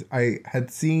movies. I had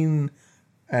seen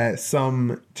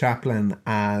some Chaplin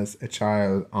as a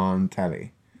child on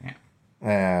telly,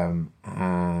 and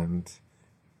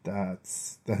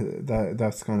that's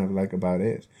kind of like about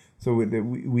it. So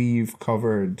we've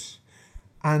covered,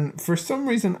 and for some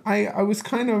reason I was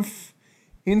kind of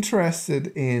interested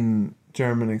in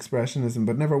German Expressionism,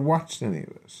 but never watched any of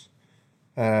it.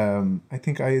 I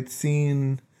think I had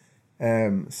seen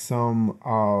some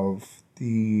of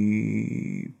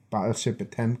the Battleship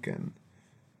Potemkin,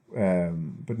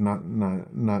 but not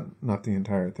the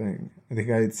entire thing. I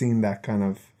think I had seen that kind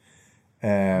of.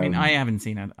 I mean, I haven't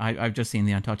seen it. I've just seen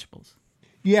The Untouchables.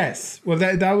 Yes, well,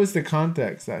 that was the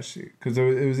context actually, because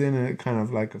it was in a kind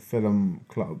of like a film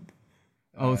club.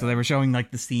 Oh, so they were showing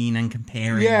like the scene and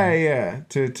comparing. Yeah,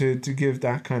 to give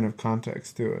that kind of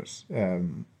context to it.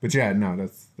 But yeah, no,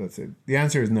 that's it. The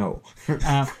answer is no.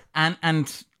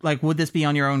 And like, would this be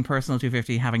on your own personal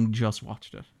 250, having just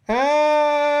watched it?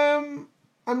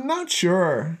 I'm not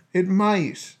sure. It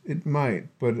might,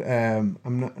 but I'm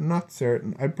not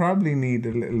certain. I'd probably need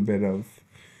a little bit of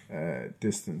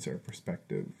distance or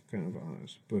perspective kind of on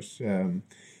it. But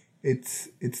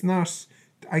it's not.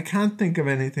 I can't think of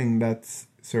anything that's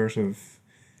sort of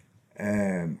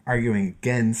arguing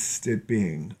against it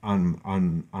being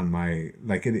on my,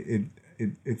 like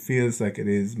it feels like it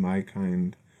is my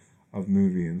kind of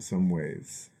movie in some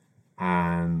ways.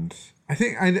 And I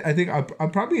think I'll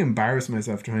probably embarrass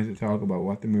myself trying to talk about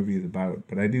what the movie is about,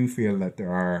 but I do feel that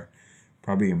there are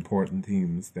probably important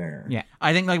themes there. Yeah,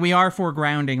 I think like we are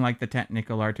foregrounding like the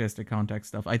technical, artistic context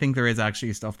stuff. I think there is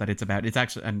actually stuff that it's about. It's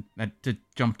actually, and to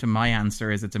jump to my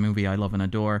answer, is it's a movie I love and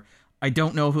adore. I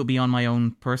don't know if it'll be on my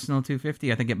own personal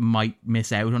 250. I think it might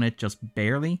miss out on it just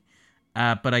barely,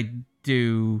 but I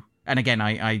do. And again,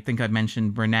 I think I've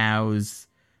mentioned Murnau's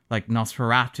like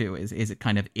Nosferatu is it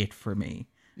kind of it for me.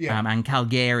 Yeah. And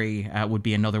Calgary would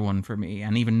be another one for me.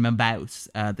 And even Mabaus,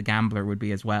 the Gambler, would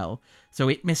be as well. So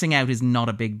it missing out is not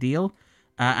a big deal.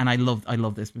 And I love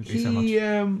this movie so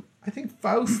much. I think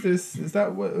Faustus, is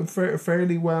that what,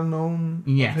 fairly well known?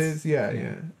 Yes. Of his?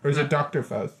 Yeah. Or is it Dr.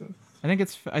 Faustus? I think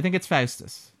it's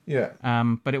Faustus. Yeah.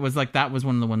 But it was like that was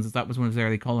one of his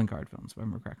early calling card films, if I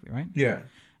remember correctly, right? Yeah.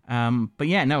 But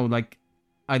yeah, no, like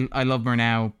I love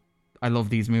Murnau. I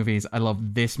love these movies. I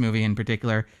love this movie in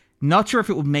particular. Not sure if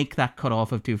it would make that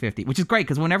cutoff of 250, which is great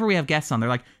because whenever we have guests on, they're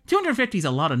like, 250 is a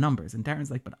lot of numbers. And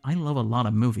Darren's like, but I love a lot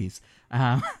of movies.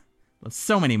 Love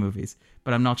so many movies,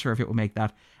 but I'm not sure if it will make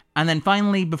that. And then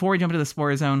finally, before we jump into the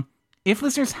spoiler zone, if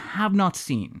listeners have not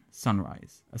seen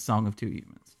Sunrise, A Song of Two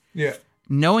Humans, yeah,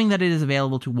 knowing that it is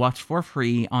available to watch for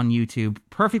free on YouTube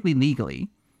perfectly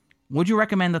legally, would you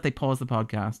recommend that they pause the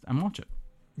podcast and watch it?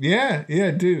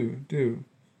 Yeah, do.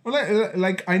 Well,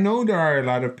 like I know there are a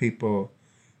lot of people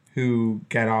who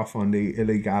get off on the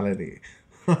illegality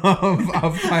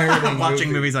of pirating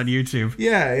watching movies on YouTube.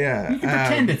 Yeah. You can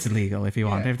pretend it's illegal if you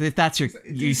want. If that's your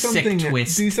sick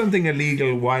twist. Do something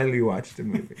illegal while you watch the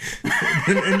movie.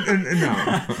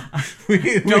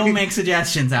 No. Don't make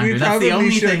suggestions, Andrew. That's the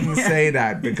only thing. We shouldn't say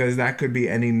that because that could be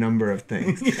any number of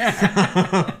things.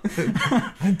 Yeah.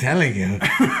 I'm telling you.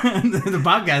 The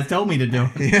podcast told me to do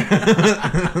it.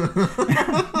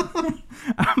 Yeah.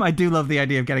 I do love the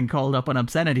idea of getting called up on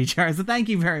obscenity charges, so thank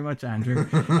you very much, Andrew.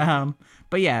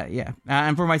 But yeah.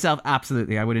 And for myself,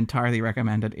 absolutely, I would entirely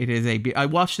recommend it. It is I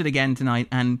watched it again tonight,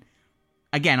 and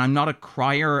again, I'm not a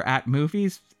crier at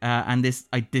movies, and this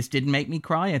didn't make me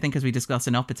cry. I think, as we discussed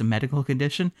enough, it's a medical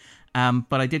condition,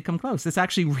 but I did come close. This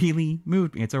actually really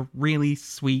moved me. It's a really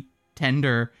sweet,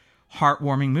 tender,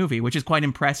 heartwarming movie, which is quite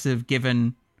impressive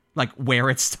given like where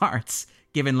it starts.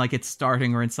 Given like its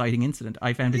starting or inciting incident,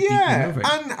 I found it deeply moving.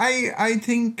 And I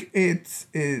think it's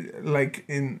like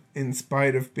in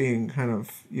spite of being kind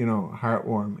of,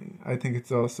 heartwarming, I think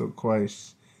it's also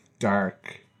quite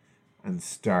dark and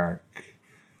stark.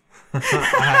 Well,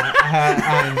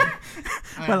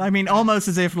 I mean, almost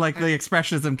as if like the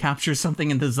expressionism captures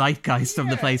something in the zeitgeist of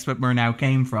the place that Murnau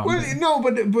came from. Well, no,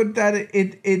 but that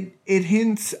it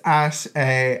hints at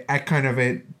a kind of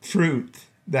a truth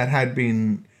that had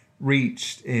been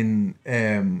reached in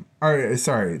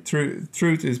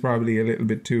truth is probably a little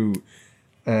bit too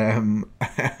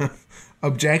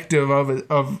objective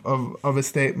of a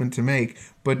statement to make,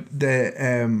 but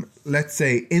the let's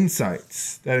say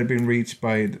insights that had been reached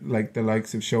by like the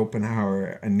likes of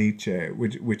Schopenhauer and Nietzsche,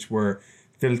 which were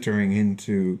filtering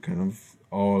into kind of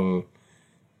all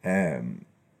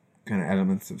kind of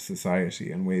elements of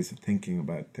society and ways of thinking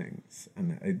about things,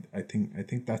 and I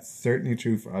think that's certainly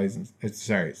true for for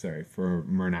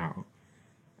Murnau,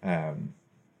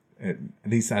 at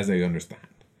least as I understand.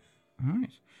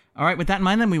 All right. With that in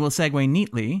mind, then we will segue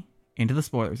neatly into the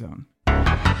spoiler zone.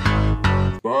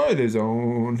 Spoiler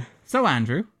zone. So,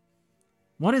 Andrew,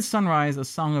 what is Sunrise: A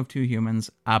Song of Two Humans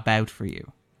about for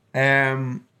you?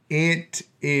 It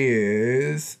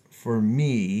is for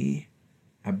me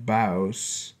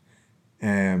about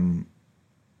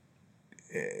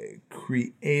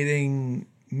creating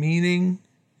meaning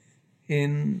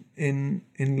in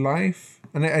life,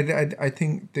 and I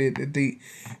think the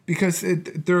because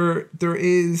there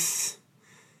is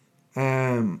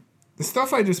the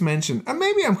stuff I just mentioned, and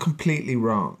maybe I'm completely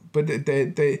wrong, but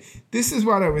this is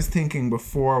what I was thinking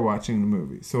before watching the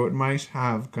movie, so it might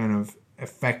have kind of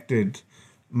affected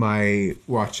my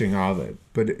watching of it,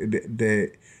 but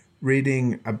the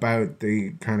reading about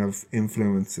the kind of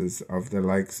influences of the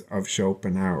likes of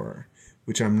Schopenhauer,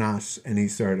 which I'm not any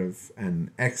sort of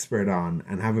an expert on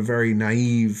and have a very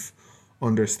naive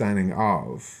understanding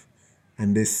of.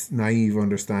 And this naive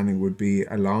understanding would be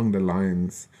along the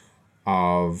lines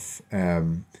of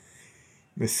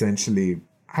essentially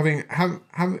having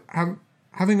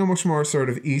a much more sort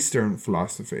of Eastern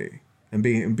philosophy and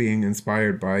being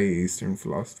inspired by Eastern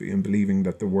philosophy and believing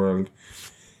that the world,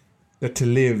 that to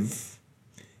live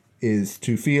is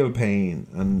to feel pain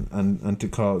and to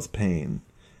cause pain.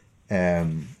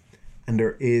 And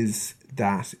there is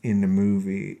that in the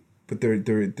movie, but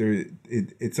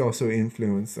it's also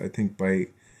influenced, I think, by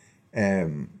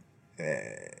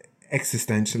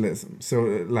existentialism.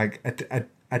 So like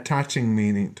attaching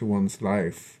meaning to one's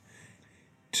life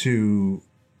to,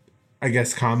 I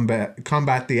guess,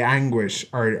 combat the anguish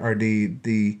or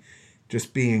the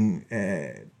just being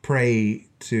prey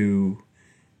to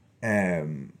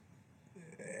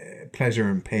pleasure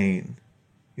and pain,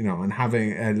 and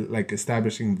having like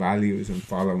establishing values and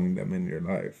following them in your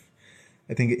life.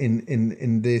 I think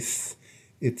in this,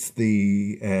 it's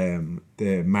the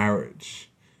marriage,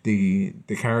 the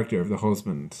character of the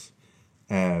husband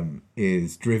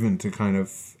is driven to kind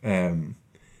of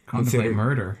contemplate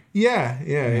murder.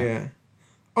 Yeah.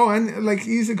 Oh, and like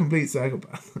he's a complete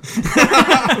psychopath.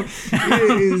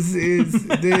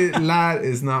 The lad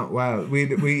is not well. We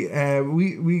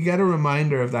get a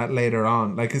reminder of that later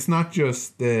on. Like it's not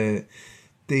just the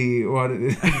what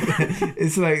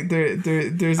it's like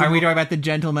there's. Are we talking about the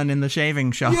gentleman in the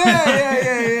shaving shop?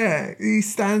 Yeah. He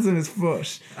stands on his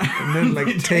foot and then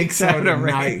like takes out a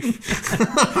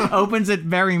knife, opens it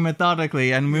very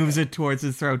methodically and moves it towards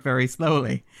his throat very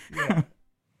slowly. Yeah.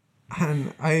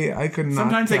 And I could not.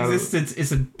 Sometimes tell existence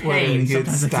isn't pain. He had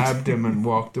stabbed him and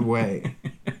walked away.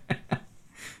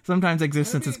 Sometimes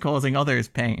existence is causing others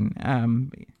pain.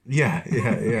 Yeah.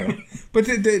 But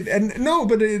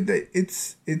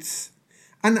it's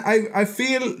and I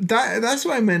feel that's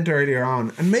what I meant earlier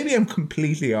on, and maybe I'm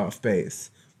completely off base,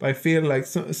 but I feel like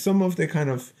some of the kind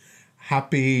of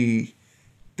happy,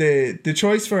 the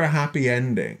choice for a happy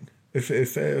ending, if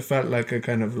it felt like a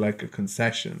kind of like a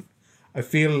concession. I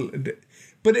feel,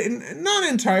 but not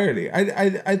entirely.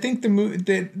 I think the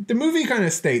movie kind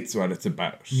of states what it's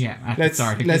about. Yeah,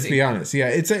 let's be honest. Yeah,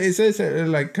 it says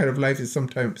like kind of life is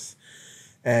sometimes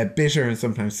bitter and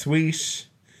sometimes sweet.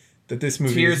 That this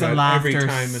movie tears is and about laughter, every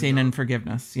time sin and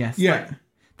forgiveness. Yes. Yeah.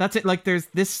 That's it. Like there's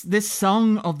this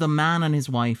song of the man and his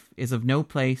wife is of no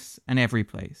place and every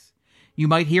place. You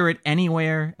might hear it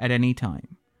anywhere at any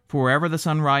time. For wherever the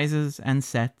sun rises and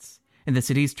sets, in the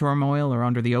city's turmoil or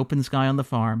under the open sky on the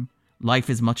farm, life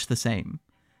is much the same.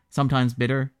 Sometimes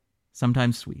bitter,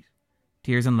 sometimes sweet.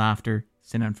 Tears and laughter,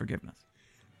 sin and forgiveness.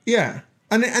 Yeah.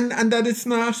 And that it's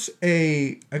not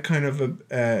a kind of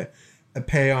a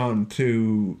pay-on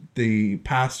to the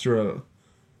pastoral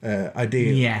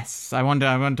ideal. Yes. I want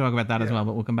to talk about that as well,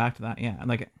 but we'll come back to that. Yeah.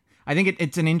 Like I think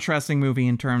it's an interesting movie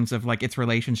in terms of like its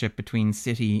relationship between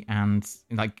city and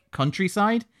like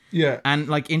countryside. Yeah. And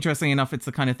like interestingly enough, it's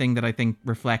the kind of thing that I think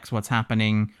reflects what's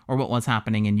happening or what was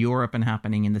happening in Europe and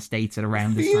happening in the States at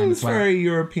around this time as well. It feels very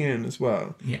European as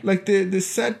well. Yeah. Like the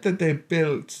set that they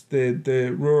built,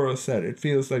 the rural set, it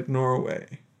feels like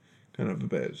Norway. Kind of a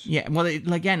bit. Yeah, well,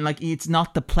 again, like it's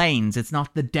not the plains, it's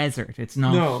not the desert, it's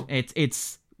not. No.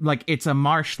 It's like it's a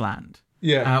marshland.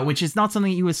 Yeah, which is not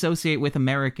something you associate with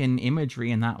American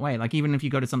imagery in that way. Like even if you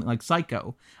go to something like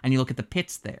Psycho and you look at the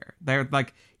pits there, they're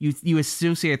like you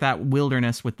associate that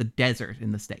wilderness with the desert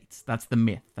in the States. That's the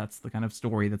myth. That's the kind of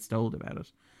story that's told about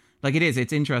it. Like it is.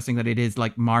 It's interesting that it is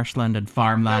like marshland and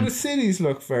farmland. The cities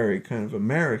look very kind of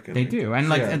American. They do, and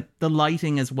like and the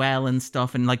lighting as well and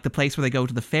stuff, and like the place where they go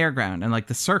to the fairground and like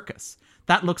the circus.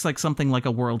 That looks like something like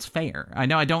a World's Fair. I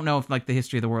don't know if like the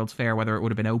history of the World's Fair, whether it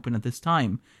would have been open at this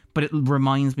time, but it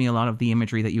reminds me a lot of the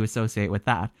imagery that you associate with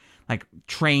that. Like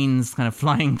trains kind of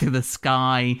flying through the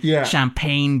sky,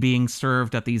 champagne being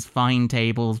served at these fine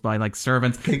tables by like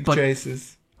servants. Pig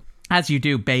chases. As you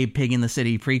do, Babe Pig in the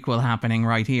City prequel happening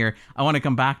right here. I want to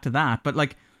come back to that. But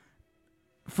like,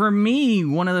 for me,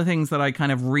 one of the things that I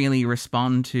kind of really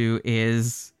respond to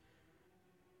is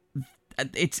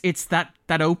it's that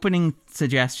opening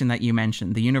suggestion that you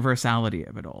mentioned, the universality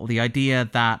of it all, the idea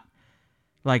that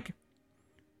like,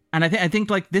 and I think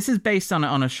like this is based on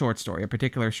a short story, a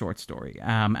particular short story,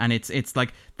 and it's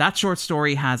like that short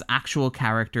story has actual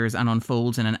characters and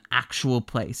unfolds in an actual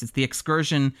place. It's The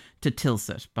Excursion to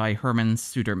Tilsit by Herman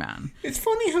Suderman. It's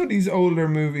funny how these older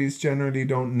movies generally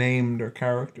don't name their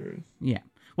characters. Yeah.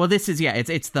 Well, this is,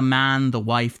 it's the man, the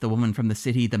wife, the woman from the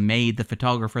city, the maid, the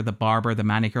photographer, the barber, the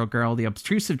manicure girl, the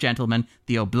obtrusive gentleman,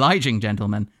 the obliging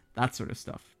gentleman, that sort of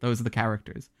stuff. Those are the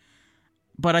characters.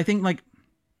 But I think, like,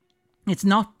 it's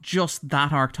not just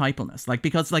that archetypalness. Like,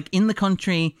 because, like, in the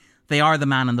country, they are the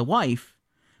man and the wife,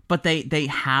 but they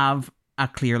have a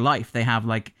clear life. They have,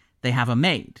 like, They have a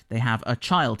maid. They have a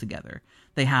child together.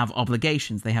 They have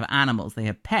obligations. They have animals. They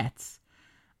have pets.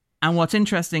 And what's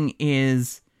interesting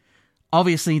is,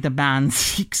 obviously, the man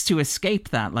seeks to escape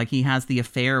that. Like, he has the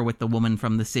affair with the woman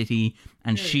from the city,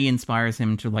 and she inspires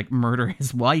him to, like, murder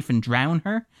his wife and drown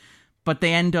her. But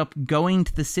they end up going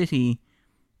to the city,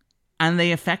 and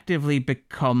they effectively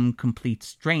become complete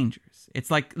strangers. It's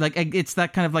like it's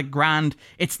that kind of like grand.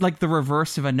 It's like the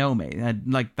reverse of a nome.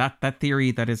 Like that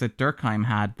theory that is at Durkheim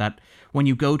had, that when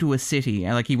you go to a city,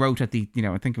 like he wrote at the,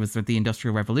 I think it was at the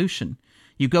Industrial Revolution,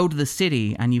 you go to the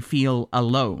city and you feel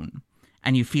alone,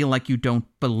 and you feel like you don't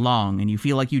belong, and you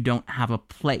feel like you don't have a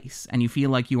place, and you feel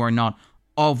like you are not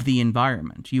of the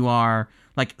environment. You are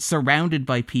like surrounded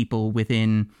by people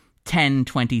within 10,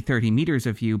 20, 30 meters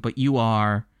of you, but you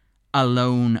are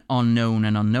alone, unknown,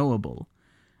 and unknowable.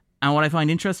 And what I find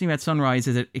interesting about Sunrise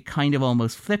is it kind of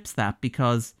almost flips that,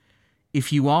 because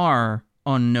if you are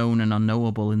unknown and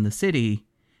unknowable in the city,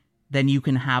 then you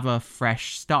can have a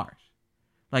fresh start.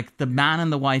 Like, the man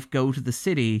and the wife go to the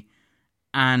city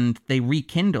and they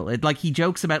rekindle it. Like, he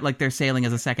jokes about, like, they're sailing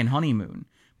as a second honeymoon,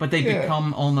 but they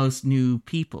become almost new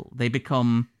people. They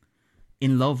become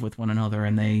in love with one another,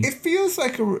 and they... It feels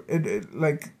like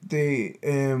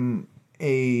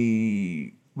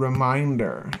a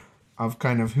reminder of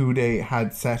kind of who they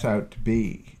had set out to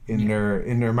be in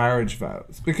their marriage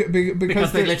vows,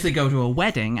 because they literally go to a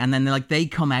wedding, and then they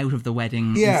come out of the wedding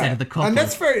instead of the couple. And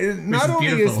that's very, not only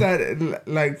beautiful. Is that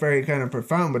like very kind of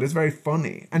profound, but it's very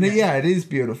funny, and it is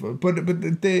beautiful. But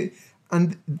the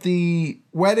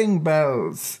wedding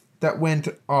bells that went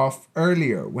off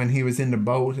earlier when he was in the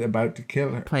boat about to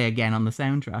kill her play again on the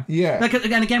soundtrack. Yeah.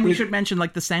 Again, we should mention, the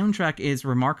soundtrack is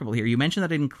remarkable here. You mentioned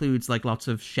that it includes, lots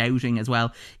of shouting as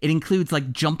well. It includes,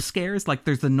 jump scares.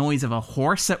 There's the noise of a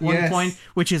horse at one point,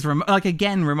 which is,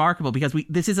 again, remarkable, because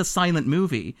this is a silent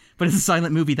movie, but it's a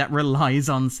silent movie that relies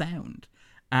on sound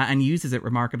and uses it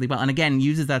remarkably well. And again,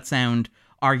 uses that sound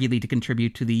arguably to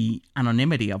contribute to the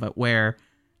anonymity of it, where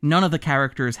none of the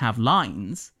characters have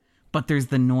lines, but there's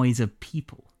the noise of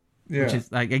people, which is,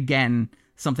 again,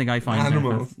 something I find...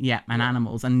 Animals. And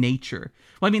animals and nature.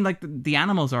 Well, I mean, the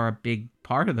animals are a big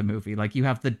part of the movie. You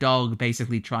have the dog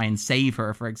basically try and save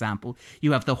her, for example.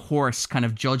 You have the horse kind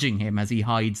of judging him as he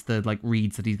hides the,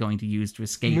 reeds that he's going to use to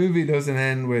escape. The movie doesn't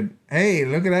end with, hey,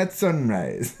 look at that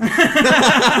sunrise.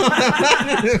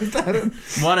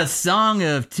 What a song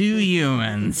of two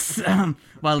humans.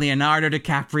 While Leonardo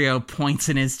DiCaprio points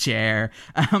in his chair.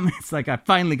 It's I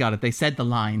finally got it. They said the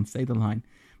line. Say the line.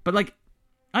 But,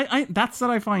 I that's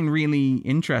what I find really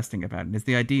interesting about it, is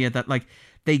the idea that,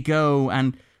 they go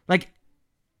and,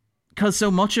 because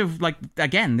so much of,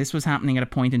 again, this was happening at a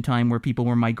point in time where people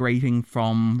were migrating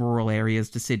from rural areas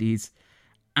to cities.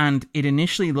 And it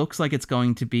initially looks like it's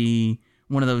going to be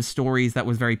one of those stories that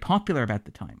was very popular about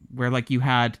the time, where, you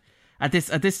had... At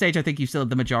this stage, I think you still had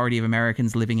the majority of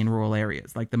Americans living in rural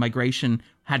areas. The migration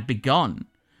had begun,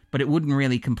 but it wouldn't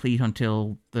really complete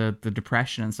until the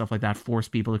Depression and stuff like that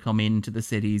forced people to come into the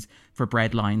cities for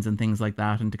bread lines and things like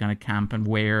that, and to kind of camp and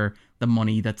where the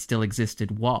money that still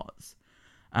existed was.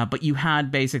 But you had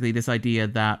basically this idea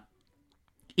that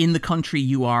in the country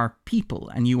you are people,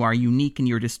 and you are unique, and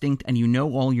you're distinct, and you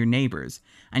know all your neighbors,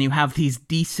 and you have these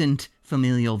decent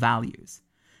familial values.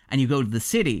 And you go to the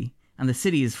city... And the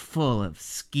city is full of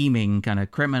scheming kind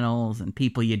of criminals and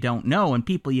people you don't know and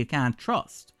people you can't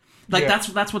trust.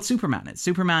 That's what Superman is.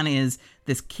 Superman is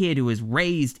this kid who is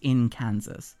raised in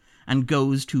Kansas and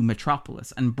goes to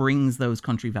Metropolis and brings those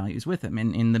country values with him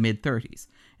in the mid-30s.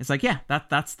 It's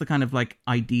that's the kind of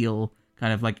ideal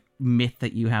kind of myth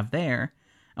that you have there.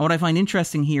 And what I find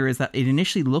interesting here is that it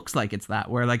initially looks like it's that,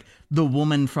 where the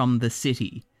woman from the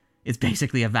city is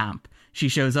basically a vamp. She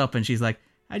shows up and she's like,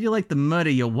 how do you like the murder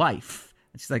your wife?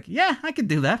 And she's like, yeah, I could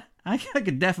do that. I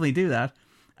could definitely do that.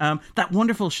 That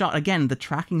wonderful shot, again, the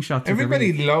tracking shot.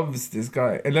 Everybody loves this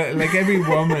guy. Every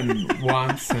woman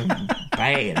wants him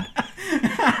bad.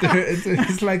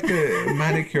 It's like the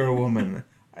manicure woman.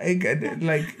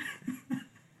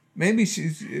 Maybe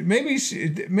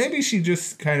she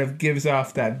just kind of gives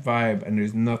off that vibe, and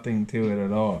there's nothing to it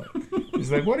at all.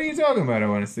 She's like, what are you talking about? I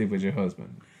want to sleep with your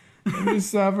husband. I'm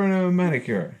just offering a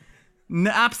manicure. No,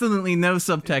 absolutely no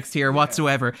subtext here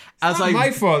whatsoever. It's not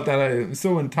my fault that I'm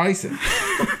so enticing.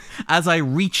 As I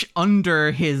reach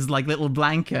under his little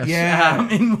blanket. Yeah.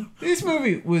 This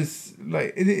movie was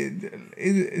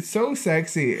it's so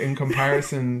sexy in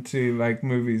comparison to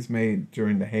movies made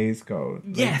during the Hays Code.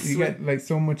 Yes. You get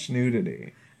so much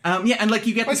nudity. And you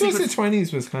get. I suppose the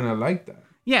 20s was kind of like that.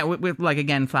 Yeah, with like,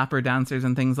 again, flapper dancers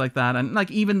and things like that. And like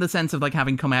even the sense of like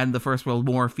having come out of the First World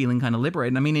War feeling kind of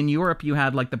liberated. I mean, in Europe, you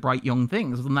had like the bright young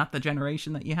things. Wasn't that the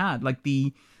generation that you had? Like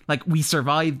we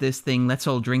survived this thing. Let's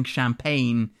all drink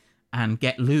champagne and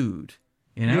get lewd,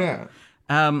 you know? Yeah.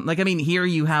 Like, I mean, here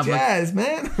you have jazz,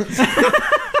 man.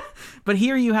 But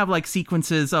here you have like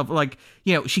sequences of like,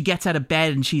 you know, she gets out of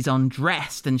bed and she's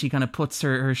undressed and she kind of puts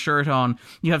her shirt on.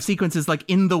 You have sequences like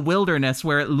in the wilderness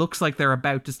where it looks like they're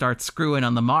about to start screwing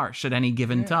on the marsh at any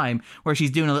given time, where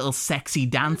she's doing a little sexy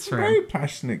dance for him. Very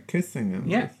passionate kissing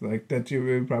and like that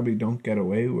you probably don't get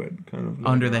away with, kind of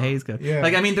under the haze code. Yeah.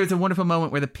 Like, I mean, there's a wonderful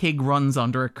moment where the pig runs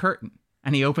under a curtain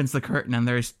and he opens the curtain and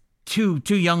there's two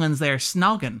young'uns there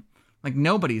snogging like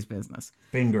nobody's business.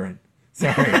 Fingering.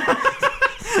 Sorry.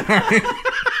 Sorry.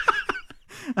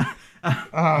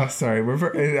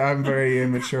 Sorry. I'm very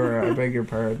immature. I beg your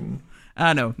pardon.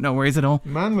 No worries at all.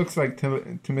 Man looks like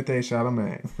Timothée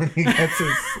Chalamet when he gets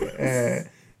his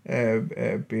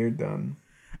beard done.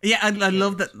 Yeah, I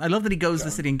love that. I love that he goes to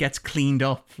the city and gets cleaned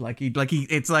up.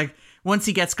 It's like once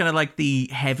he gets kind of like the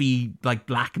heavy like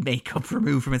black makeup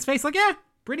removed from his face. Like, yeah,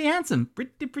 pretty handsome,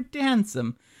 pretty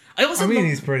handsome. I mean,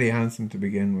 he's pretty handsome to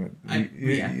begin with.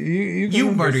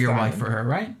 You murder your wife for her,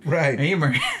 right? Right.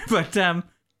 But the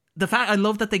fact, I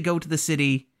love that they go to the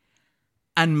city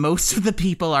and most of the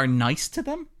people are nice to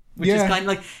them, which is kind of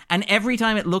like, and every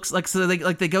time it looks like, so they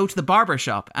go to the barber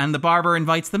shop and the barber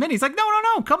invites them in. He's like,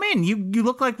 no, come in. You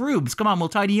look like rubes. Come on, we'll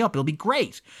tidy you up. It'll be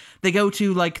great. They go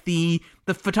to like the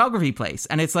photography place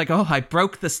and it's like, oh, I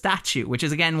broke the statue, which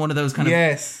is again one of those kind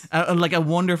of like a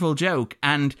wonderful joke.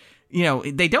 And you know,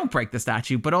 they don't break the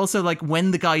statue, but also like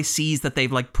when the guy sees that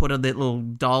they've like put a little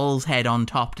doll's head on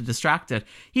top to distract it,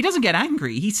 he doesn't get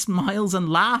angry. He smiles and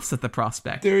laughs at the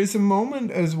prospect. There is a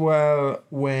moment as well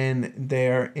when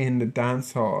they're in the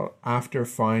dance hall after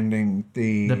finding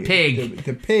the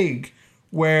pig,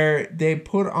 where they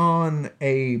put on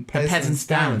a peasant's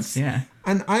dance. Yeah.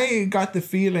 And I got the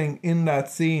feeling in that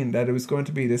scene that it was going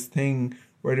to be this thing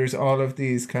where there's all of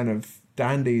these kind of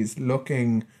dandies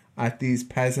looking at these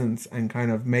peasants and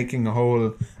kind of making a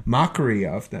whole mockery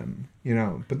of them, you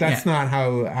know. But that's not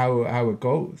how it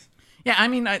goes. Yeah, I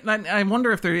mean, I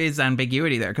wonder if there is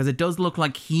ambiguity there, because it does look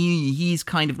like he's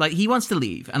kind of like, he wants to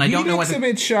leave, and I don't know what. He looks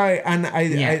a bit shy, and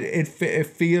it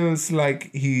feels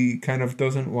like he kind of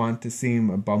doesn't want to seem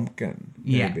a bumpkin,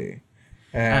 maybe.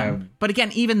 Yeah. But again,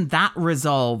 even that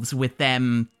resolves with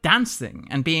them dancing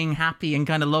and being happy and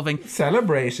kind of loving,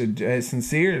 celebrated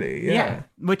sincerely. Yeah,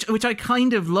 which I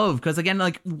kind of love, because again,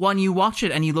 like when you watch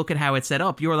it and you look at how it's set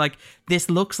up, you're like, this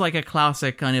looks like a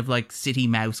classic kind of like City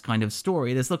Mouse kind of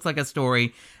story. This looks like a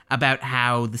story about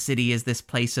how the city is this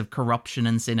place of corruption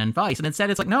and sin and vice, and instead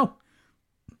it's like, no,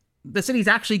 the city's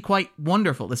actually quite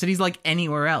wonderful. The city's like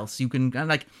anywhere else. You can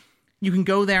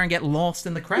go there and get lost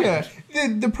in the crowd.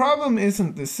 Yeah, the problem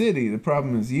isn't the city. The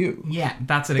problem is you. Yeah,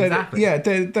 that's it exactly. Yeah,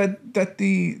 that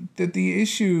the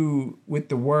issue with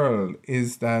the world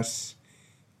is that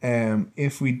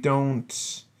if we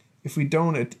don't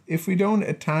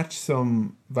attach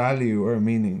some value or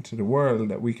meaning to the world,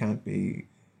 that we're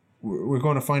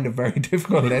going to find it very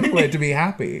difficult anyway to be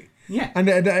happy. Yeah, and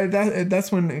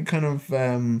that's when it kind of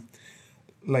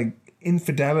like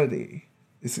infidelity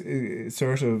is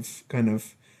sort of kind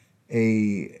of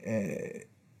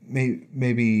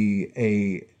maybe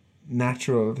a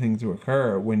natural thing to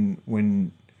occur when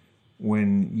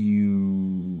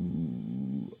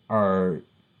you are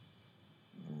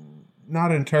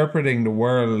not interpreting the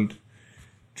world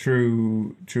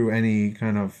through any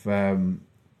kind of a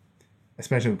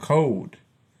special code,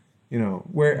 you know,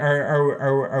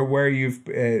 where you've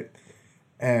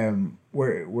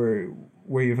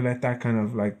where you've let that kind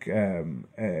of like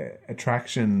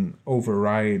attraction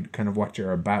override kind of what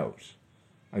you're about,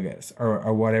 I guess,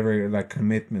 or whatever like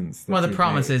commitments. Well, the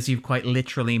promises you've quite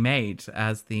literally made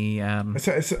as the.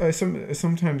 So I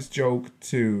sometimes joke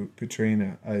to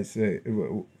Petrina. I say,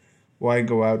 "Why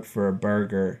go out for a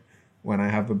burger when I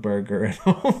have a burger at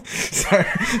home?" Sorry.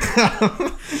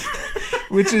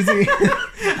 Which is,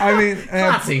 I mean,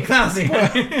 classy.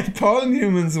 Paul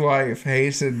Newman's wife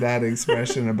hated that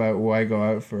expression about why go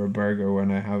out for a burger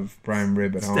when I have prime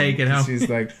rib at home. Steak at home. She's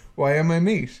like, why am I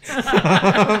meat?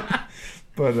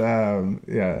 But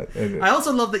yeah. I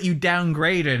also love that you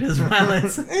downgraded as well.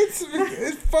 It's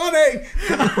funny.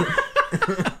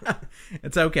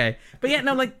 It's okay, but yeah,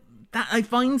 no, like that. I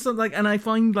find something like, and I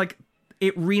find like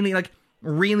it really like.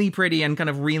 Really pretty and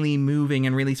kind of really moving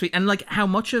and really sweet, and like how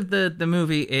much of the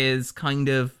movie is kind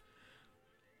of,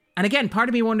 and again, part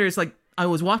of me wonders, like, I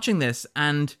was watching this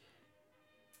and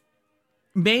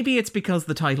maybe it's because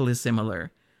the title is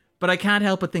similar, But I can't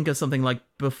help but think of something like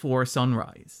Before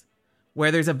Sunrise,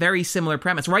 where there's a very similar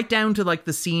premise, right down to like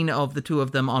the scene of the two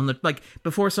of them on the, like,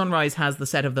 Before Sunrise has the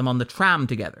set of them on the tram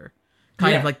together.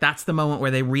 Kind of like that's the moment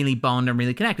where they really bond and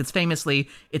really connect.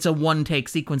 It's a one-take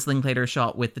sequence Linklater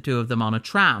shot with the two of them on a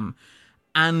tram.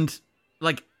 And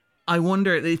like, I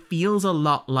wonder, it feels a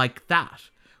lot like that,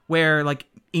 where like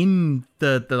in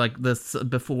the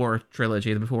Before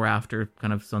trilogy, the Before After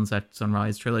kind of Sunset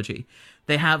Sunrise trilogy,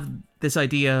 they have this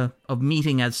idea of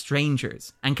meeting as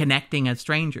strangers and connecting as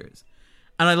strangers.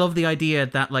 And I love the idea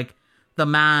that like the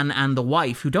man and the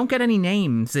wife, who don't get any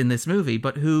names in this movie,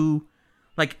 but who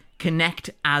like connect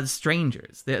as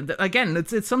strangers. Again,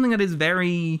 it's something that is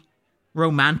very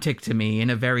romantic to me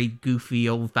in a very goofy,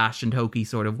 old-fashioned, hokey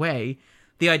sort of way.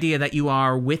 The idea that you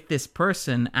are with this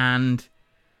person and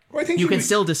you can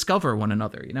still discover one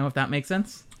another, you know, if that makes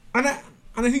sense. And I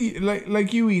think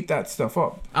like you eat that stuff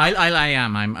up. I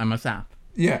am. I'm a sap.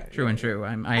 Yeah, true and true.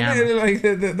 I am. Like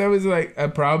that was like a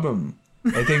problem,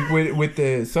 I think, with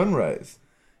the Sunrise.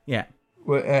 Yeah.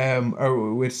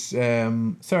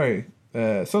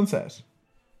 Sunset.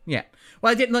 Yeah.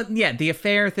 Well, the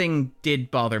affair thing did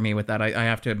bother me with that. I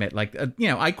have to admit, like,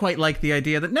 I quite like the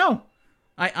idea that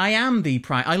I am the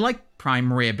prime. I like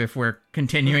prime rib, if we're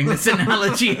continuing this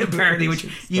analogy, apparently, which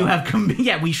you have.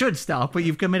 We should stop, but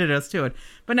you've committed us to it.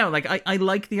 But no, like, I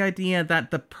like the idea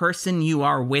that the person you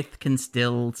are with can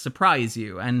still surprise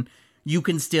you, and you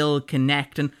can still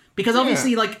connect, and because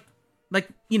obviously, the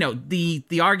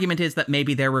argument is that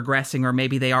maybe they're regressing, or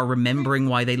maybe they are remembering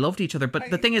why they loved each other.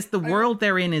 But the thing is, the world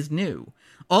they're in is new.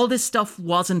 All this stuff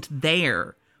wasn't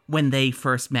there when they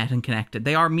first met and connected.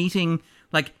 They are meeting,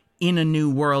 like, in a new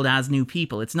world as new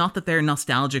people. It's not that they're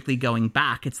nostalgically going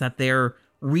back. It's that they're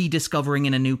rediscovering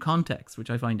in a new context, which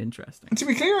I find interesting. To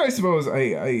be clear, I suppose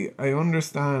I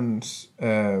understand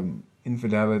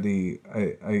infidelity.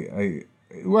 I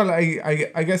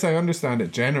guess I understand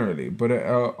it generally, but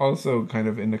also kind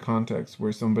of in the context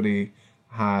where somebody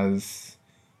has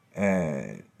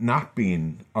not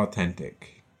been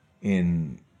authentic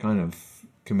in kind of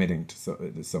committing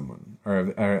to someone,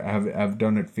 or have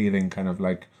done it feeling kind of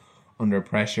like under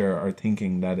pressure, or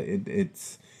thinking that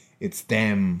it's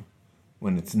them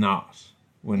when it's not,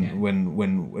 when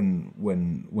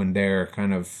their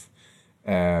kind of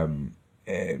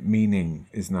meaning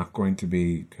is not going to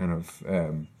be kind of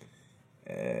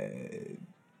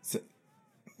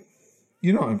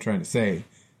you know what I'm trying to say.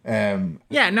 And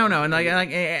like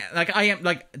I am,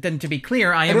 like, then to be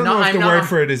clear, I don't know if the word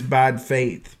for it is bad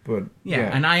faith, but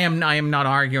and I am not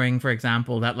arguing, for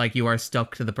example, that like you are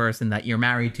stuck to the person that you're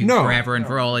married to forever and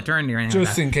for all eternity, or anything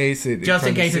just like in case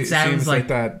it sounds like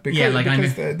that,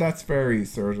 because that's very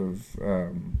sort of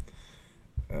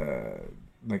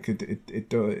like it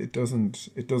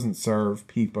doesn't serve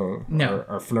people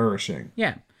or flourishing.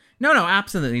 Yeah. No,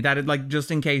 absolutely. That, like,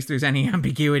 just in case there's any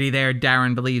ambiguity there,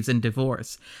 Darren believes in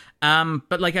divorce.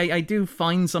 But like, I do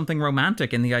find something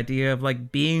romantic in the idea of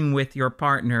like being with your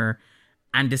partner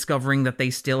and discovering that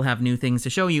they still have new things to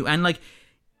show you, and like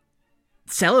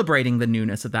celebrating the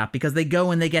newness of that, because they go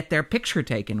and they get their picture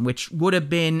taken, which would have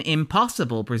been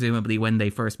impossible, presumably, when they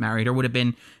first married, or would have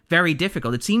been very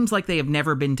difficult. It seems like they have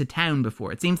never been to town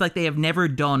before. It seems like they have never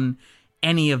done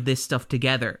any of this stuff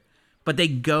together. But they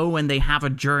go and they have a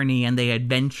journey, and they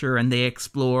adventure and they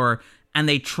explore and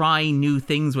they try new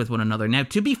things with one another. Now,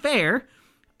 to be fair,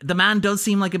 the man does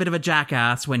seem like a bit of a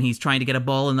jackass when he's trying to get a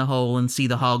ball in the hole and see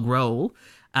the hog roll.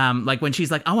 Like when she's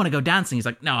like, I want to go dancing. He's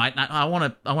like, no, I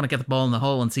want to get the ball in the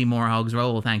hole and see more hogs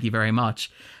roll. Thank you very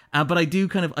much. But I do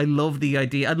I love the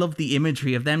idea. I love the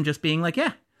imagery of them just being like,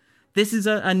 yeah, this is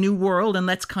a new world, and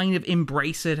let's kind of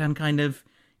embrace it and kind of,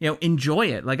 enjoy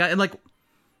it.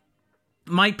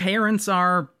 My parents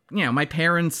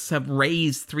have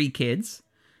raised 3 kids,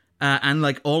 and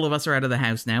like all of us are out of the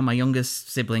house now. My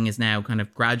youngest sibling is now kind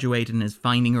of graduated and is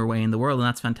finding her way in the world, and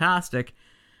that's fantastic.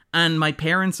 And my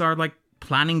parents are like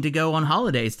planning to go on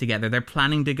holidays together. They're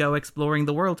planning to go exploring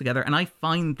the world together, and I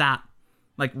find that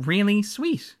like really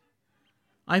sweet.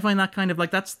 I find that kind of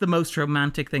like, that's the most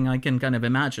romantic thing I can kind of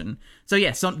imagine. So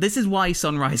yeah, this is why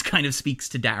Sunrise kind of speaks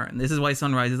to Darren. This is why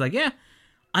Sunrise is like, yeah,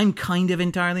 I'm kind of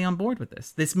entirely on board with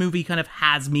this. This movie kind of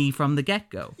has me from the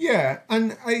get-go. Yeah,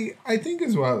 and I think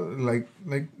as well, like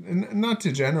not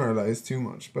to generalize too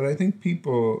much, but I think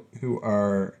people who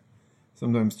are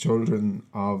sometimes children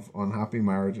of unhappy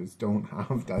marriages don't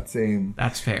have that same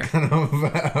That's fair. kind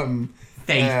of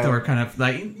Faith or kind of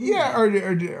like...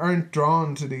 or aren't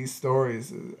drawn to these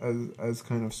stories as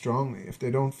kind of strongly if they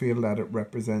don't feel that it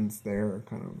represents their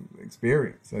kind of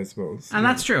experience, I suppose. And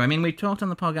that's true. I mean, we talked on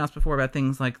the podcast before about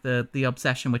things like the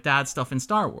obsession with dad stuff in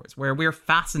Star Wars, where we're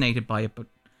fascinated by it but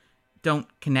don't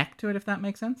connect to it, if that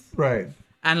makes sense. Right.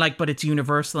 And like, but it's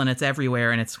universal and it's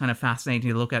everywhere and it's kind of fascinating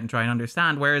to look at and try and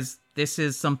understand. Whereas this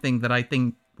is something that I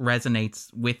think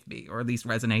resonates with me, or at least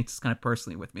resonates kind of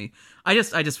personally with me. I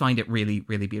just find it really,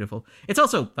 really beautiful. It's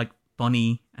also like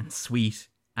funny and sweet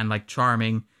and like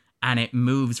charming, and it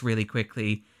moves really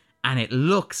quickly and it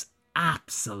looks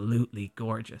absolutely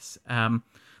gorgeous.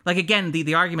 Like again,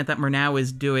 the argument that Murnau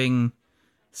is doing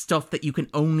stuff that you can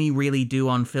only really do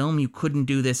on film. You couldn't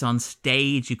do this on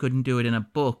stage. You couldn't do it in a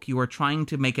book. You are trying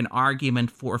to make an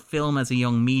argument for film as a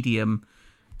young medium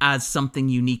as something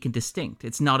unique and distinct.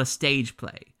 It's not a stage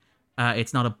play.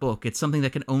 It's not a book. It's something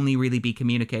that can only really be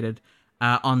communicated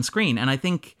on screen. And I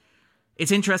think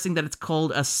it's interesting that it's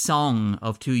called a song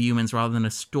of two humans rather than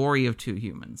a story of two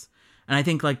humans. And I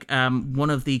think like one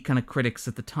of the kind of critics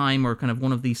at the time, or kind of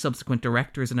one of the subsequent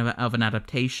directors of an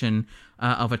adaptation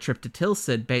of a trip to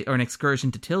Tilsit, or an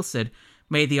excursion to Tilsit,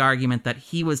 made the argument that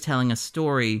he was telling a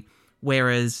story,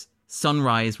 whereas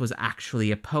Sunrise was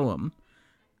actually a poem.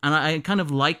 And I kind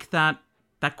of like that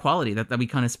quality that we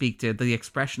kind of speak to, the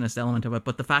expressionist element of it,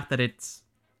 but the fact that it's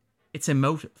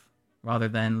emotive rather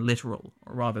than literal,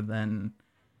 or rather than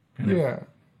kind of... Yeah.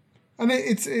 And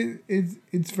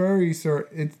it's very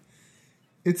sort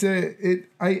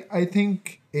I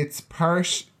think it's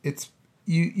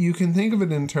you can think of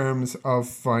it in terms of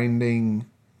finding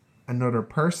another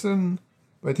person,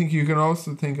 but I think you can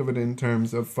also think of it in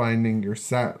terms of finding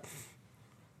yourself,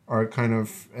 or kind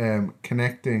of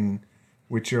connecting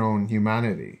with your own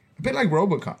humanity. A bit like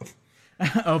RoboCop.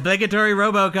 Obligatory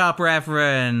RoboCop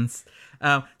reference.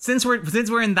 Since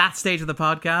we're in that stage of the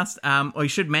podcast, I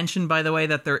should mention, by the way,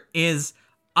 that there is,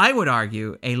 I would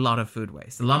argue, a lot of food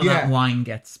waste. A lot of that wine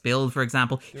gets spilled, for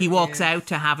example. He walks out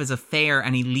to have his affair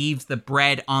and he leaves the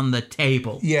bread on the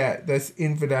table. Yeah, that's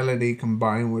infidelity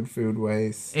combined with food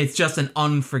waste. It's just an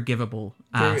unforgivable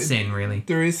sin, really.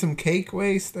 There is some cake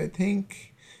waste, I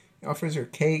think. He offers her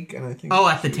cake, and I think... Oh,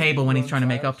 at the table when he's trying to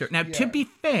make up to her. Now, to be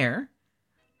fair,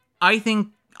 I think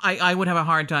I would have a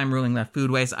hard time ruling that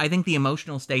food waste. I think the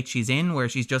emotional state she's in, where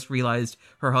she's just realised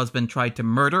her husband tried to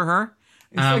murder her...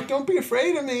 It's like, don't be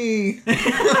afraid of me.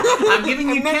 I'm giving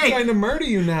you I'm not cake. trying to murder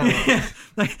you now. Yeah.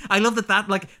 Like, I love that.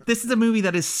 Like, this is a movie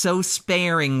that is so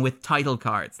sparing with title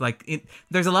cards. Like,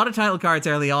 there's a lot of title cards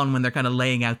early on when they're kind of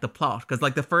laying out the plot, because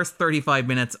like the first 35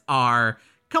 minutes are,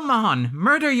 come on,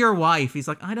 murder your wife. He's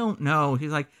like, I don't know.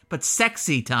 He's like, but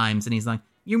sexy times, and he's like,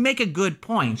 you make a good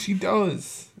point. She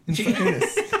does. In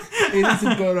fairness. It is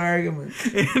a good argument.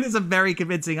 It is a very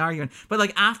convincing argument. But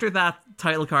like after that,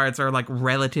 title cards are like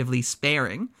relatively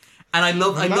sparing. And I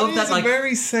love that like, a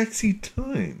very sexy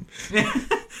time.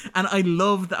 And I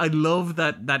love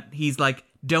that he's like,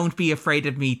 don't be afraid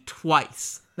of me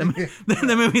twice.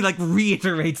 The movie like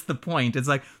reiterates the point. It's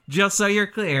like, just so you're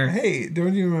clear. Hey,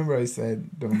 don't you remember I said,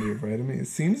 don't be afraid of me? It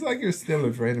seems like you're still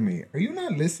afraid of me. Are you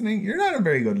not listening? You're not a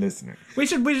very good listener. We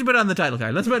should put it on the title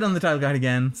card. Let's put it on the title card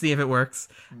again. See if it works.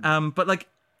 But like,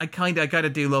 I kind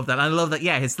of do love that. I love that.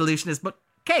 Yeah, his solution is, but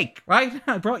cake, right?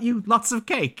 I brought you lots of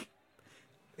cake.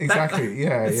 Exactly.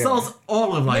 It solves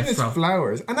all of life's problems.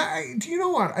 Flowers, and do you know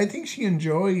what? I think she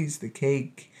enjoys the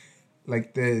cake.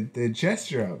 Like the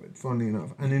gesture of it, funnily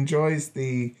enough, and enjoys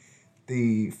the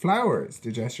flowers,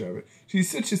 the gesture of it. She's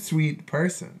such a sweet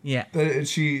person. Yeah. That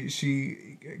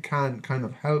she can't kind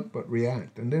of help but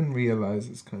react, and then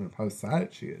realizes kind of how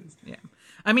sad she is. Yeah.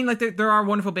 I mean, like there are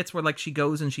wonderful bits where like she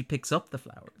goes and she picks up the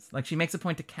flowers. Like she makes a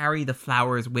point to carry the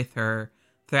flowers with her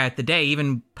throughout the day,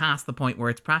 even past the point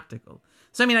where it's practical.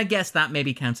 So I mean, I guess that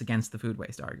maybe counts against the food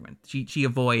waste argument. She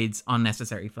avoids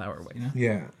unnecessary flower waste.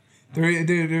 Yeah. There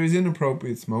is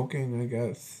inappropriate smoking, I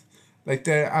guess. Like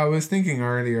I was thinking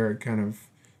earlier, kind of,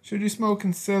 should you smoke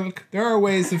in silk? There are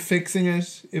ways of fixing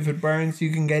it. If it burns,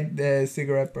 you can get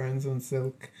cigarette burns on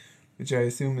silk, which I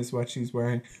assume is what she's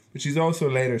wearing. But she's also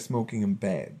later smoking in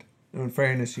bed. Now, in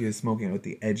fairness, she is smoking out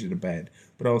the edge of the bed,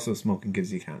 but also smoking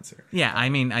gives you cancer. Yeah, I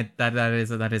mean, that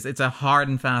is it's a hard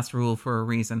and fast rule for a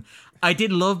reason. I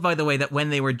did love, by the way, that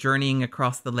when they were journeying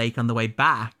across the lake on the way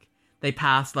back, they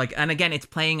passed like, and again, it's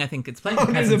playing. I think it's playing.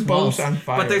 There's a boat on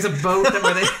fire, but there's a boat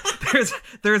where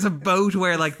there's a boat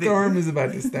where like the storm is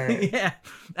about to start. Yeah,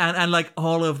 and like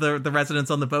all of the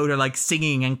residents on the boat are like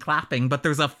singing and clapping, but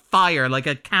there's a fire, like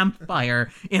a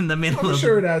campfire, in the middle. I'm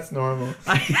sure that's normal.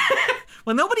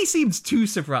 Well, nobody seems too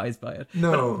surprised by it.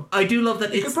 No. But I do love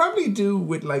that You could probably do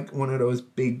with like one of those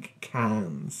big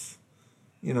cans,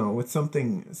 you know, with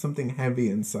something heavy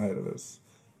inside of it.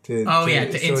 To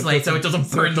insulate so it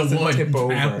doesn't burn the wood tip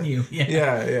down over. you.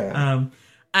 Yeah.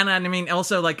 And I mean,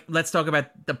 also, like, let's talk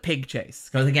about the pig chase.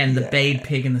 Because, again, the bayed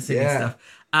pig in the city stuff.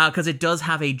 Because it does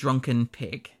have a drunken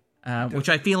pig. Which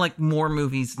I feel like more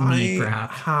movies need,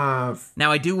 perhaps.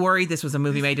 Now, I do worry this was a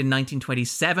movie made in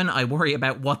 1927. I worry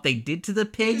about what they did to the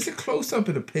pig. There's a close-up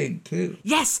of the pig, too.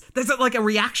 Yes! There's like a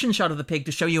reaction shot of the pig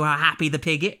to show you how happy the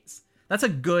pig is. That's a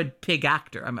good pig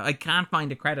actor. I mean, I can't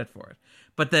find a credit for it.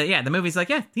 But the movie's like,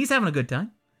 yeah, he's having a good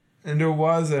time. And there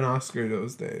was an Oscar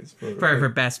those days. For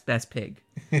best pig.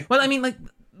 Well, I mean, like,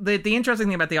 the interesting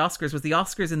thing about the Oscars was the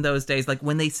Oscars in those days, like,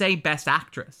 when they say best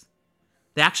actress,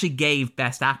 they actually gave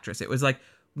best actress. It was like,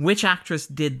 which actress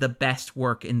did the best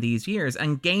work in these years?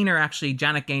 And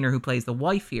Janet Gaynor, who plays the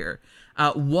wife here,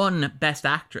 won best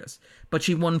actress. But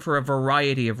she won for a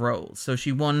variety of roles. So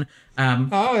she won...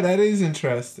 that is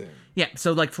interesting. Yeah,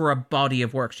 so like for a body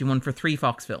of work. She won for 3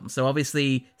 Fox films. So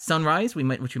obviously Sunrise,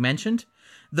 which we mentioned.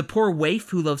 The Poor Waif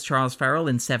Who Loves Charles Farrell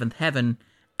in Seventh Heaven.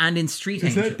 And in Street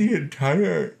Angel. Is that the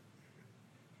entire...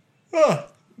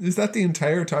 is that the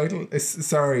entire title?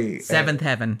 Sorry. Seventh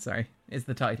Heaven, is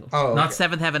the title. Oh, okay. Not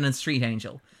Seventh Heaven and Street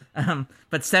Angel.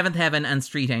 But Seventh Heaven and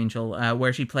Street Angel,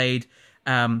 where she played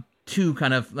 2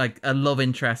 kind of like a love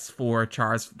interests for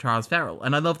Charles Farrell.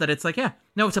 And I love that it's like,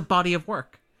 it's a body of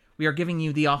work. We are giving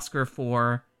you the Oscar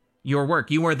for your work.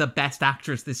 You are the best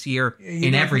actress this year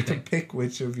in everything. You have to pick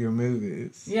which of your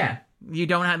movies. Yeah. You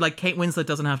don't have, like, Kate Winslet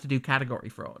doesn't have to do category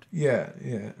fraud. Yeah.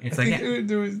 It's I think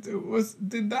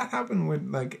did that happen with,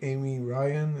 like, Amy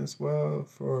Ryan as well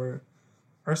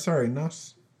that's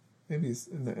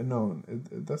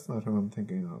not who I'm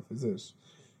thinking of, is it?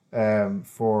 What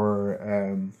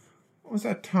was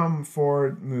that Tom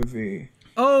Ford movie?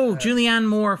 Oh, Julianne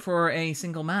Moore for A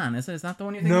Single Man. Is that the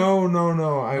one you're thinking of?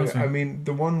 No. I mean,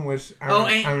 the one with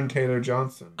Aaron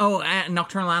Taylor-Johnson. Oh,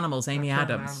 Nocturnal Animals, Amy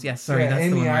Adams. Yes, sorry. That's Amy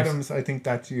the one Adams, I think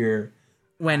that year.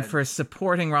 Went for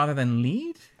supporting rather than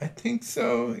lead? I think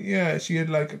so, yeah. She had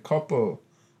like a couple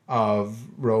of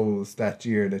roles that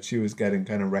year that she was getting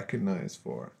kind of recognized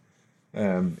for,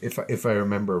 if I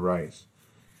remember right.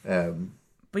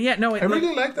 But yeah, no, I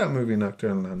really like that movie,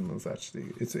 Nocturnal Animals. Actually,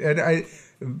 I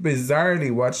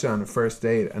bizarrely watched it on a first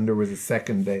date, and there was a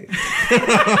second date.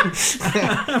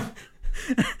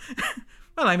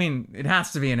 Well, I mean, it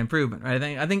has to be an improvement, right?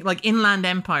 I think like Inland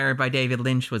Empire by David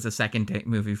Lynch was a second date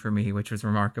movie for me, which was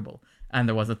remarkable, and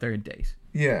there was a third date.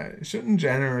 Yeah, shouldn't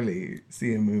generally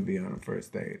see a movie on a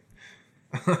first date.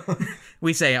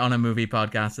 We say it on a movie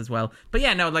podcast as well. But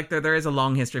yeah, no, like there is a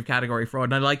long history of category fraud,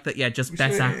 and I like that, just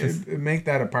best actress. Make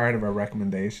that a part of our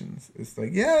recommendations. It's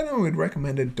like, we'd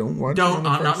recommend it. Not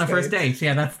on a first date.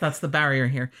 Yeah, that's the barrier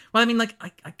here. Well, I mean, like,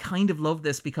 I kind of love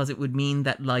this because it would mean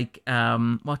that, like,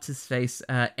 what's his face?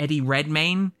 Eddie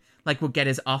Redmayne, like, would get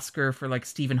his Oscar for, like,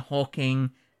 Stephen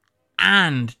Hawking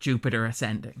and Jupiter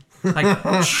Ascending.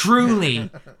 Like, truly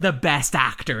the best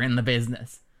actor in the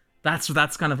business.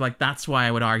 That's kind of like, that's why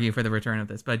I would argue for the return of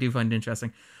this, but I do find it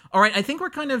interesting. All right, I think we're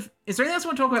kind of... Is there anything else you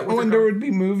want to talk about? And there would be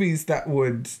movies that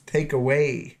would take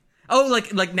away... Oh,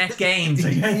 like net gains.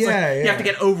 You have to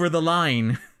get over the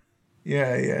line.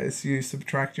 Yeah. So you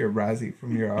subtract your Razzie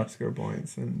from your Oscar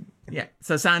points, and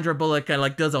So Sandra Bullock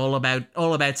does all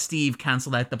about Steve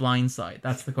cancelled out The Blind Side.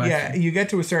 That's the question. Yeah, you get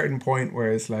to a certain point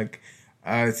where it's like,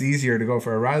 it's easier to go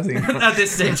for a Razzie. At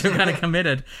this stage, you're kind of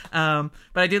committed. But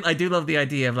I do love the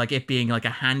idea of like it being like a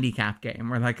handicap game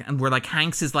where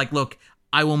Hanks is like, look,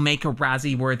 I will make a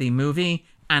Razzie worthy movie,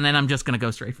 and then I'm just going to go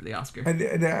straight for the Oscar.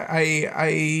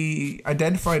 I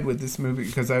identified with this movie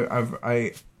because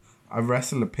I've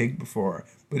wrestled a pig before,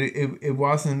 but it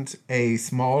wasn't a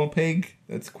small pig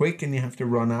that's quick and you have to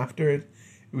run after it.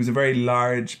 It was a very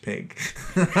large pig.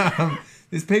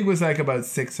 This pig was like about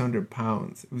 600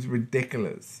 pounds. It was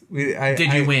ridiculous.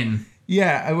 Did you win?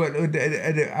 Yeah,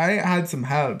 I had some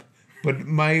help, but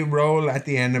my role at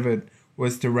the end of it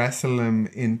was to wrestle him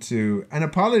into... And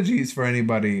apologies for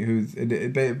anybody who's...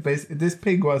 This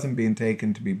pig wasn't being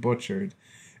taken to be butchered.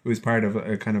 It was part of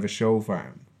a kind of a show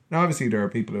farm. Now, obviously, there are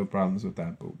people who have problems with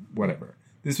that, but whatever.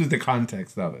 This was the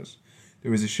context of it.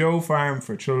 There was a show farm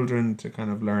for children to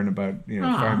kind of learn about,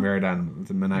 farmyard animals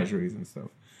and menageries and stuff.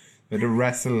 They had to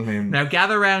wrestle him. Now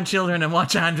gather round, children, and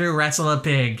watch Andrew wrestle a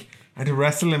pig. I had to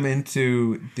wrestle him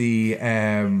into the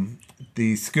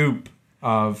scoop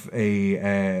of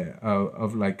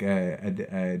like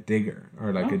a digger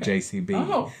or like a JCB.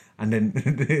 Oh. And then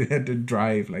they had to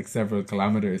drive like several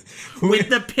kilometers with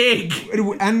the pig,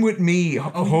 and with me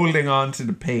holding on to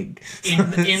the pig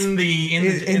in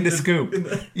the scoop.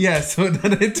 Yeah, so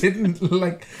that it didn't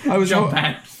like I was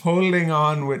holding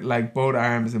on with like both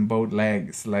arms and both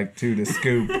legs like to the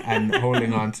scoop and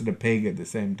holding on to the pig at the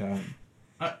same time.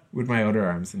 With my other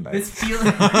arms and legs.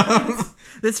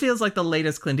 This feels like the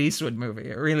latest Clint Eastwood movie.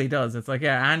 It really does. It's like,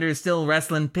 yeah, Andrew's still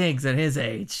wrestling pigs at his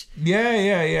age.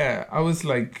 Yeah. I was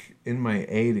like in my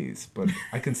 80s, but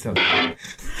I can still.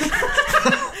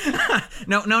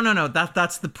 No.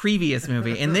 That's the previous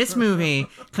movie. In this movie,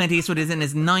 Clint Eastwood is in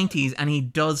his 90s and he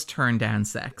does turn down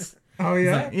sex. Oh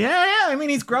yeah, like, yeah. I mean,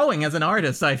 he's growing as an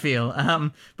artist, I feel.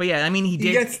 But yeah, I mean, he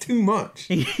gets too much.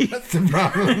 That's the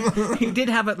problem. He did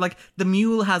have it like the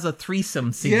mule has a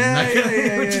threesome scene.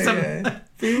 Yeah.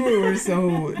 People were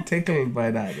so tickled by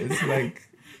that. It's like,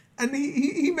 and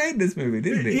he made this movie,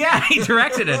 didn't he? Yeah, he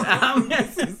directed it.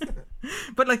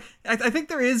 But like, I think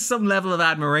there is some level of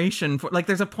admiration for like.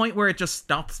 There's a point where it just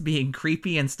stops being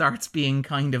creepy and starts being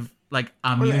kind of like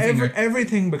amusing. Well,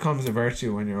 everything becomes a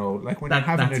virtue when you're old. Like when you're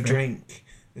having a drink,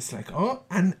 it's like, oh,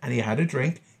 and he had a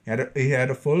drink. He had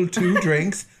a full 2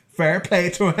 drinks. Fair play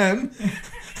to him.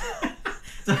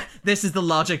 So this is the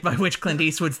logic by which Clint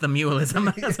Eastwood's the mule as a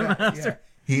master.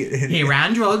 Yeah. He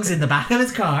ran drugs in the back of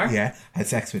his car. Yeah, had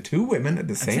sex with 2 women at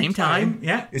the same time.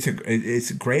 Yeah,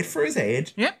 it's great for his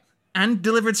age. Yeah, and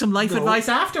delivered some life advice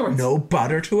afterwards. No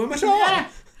bother to him at all. Yeah.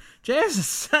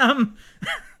 Jesus.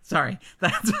 Sorry,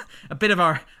 that's a bit of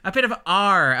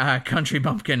our country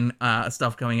bumpkin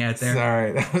stuff going out there.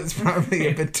 Sorry, that was probably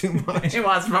a bit too much. It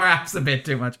was perhaps a bit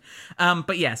too much.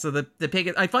 But yeah, so the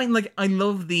pig. I find like I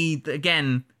love the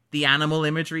animal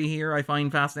imagery here. I find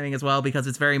fascinating as well because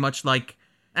it's very much like,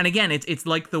 and again, it's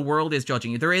like the world is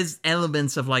judging you. There is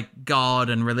elements of like God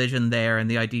and religion there,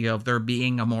 and the idea of there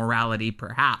being a morality,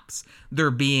 perhaps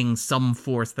there being some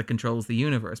force that controls the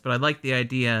universe. But I like the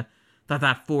idea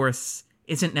that force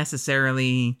isn't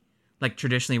necessarily like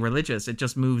traditionally religious. It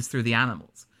just moves through the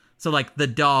animals. So like the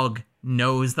dog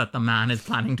knows that the man is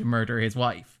planning to murder his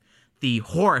wife. The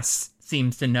horse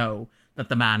seems to know that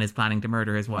the man is planning to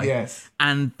murder his wife. Yes.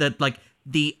 And that like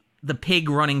the pig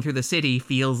running through the city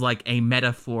feels like a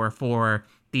metaphor for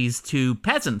these 2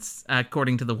 peasants,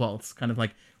 according to the waltz, kind of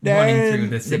like running through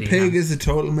the city. The pig is a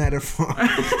total metaphor.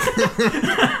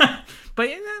 But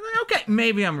okay,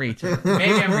 maybe I'm reaching. But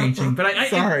I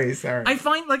sorry. I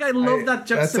find like I love that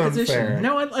juxtaposition. That's unfair.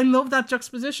 No, I love that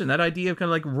juxtaposition. That idea of kind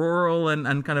of like rural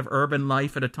and kind of urban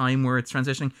life at a time where it's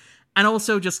transitioning. And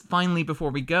also just finally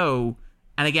before we go,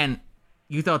 and again,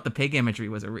 you thought the pig imagery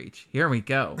was a reach. Here we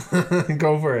go.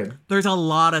 Go for it. There's a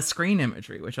lot of screen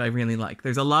imagery, which I really like.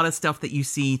 There's a lot of stuff that you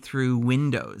see through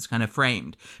windows, kind of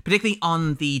framed, particularly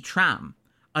on the tram.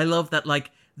 I love that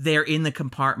like they're in the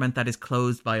compartment that is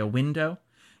closed by a window.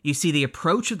 You see the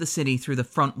approach of the city through the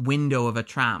front window of a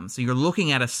tram. So you're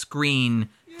looking at a screen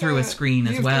through a screen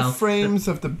as well. The frames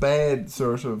of the bed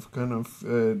sort of kind of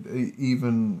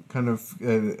even kind of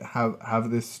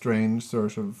have this strange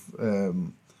sort of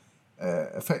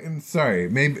effect. Sorry,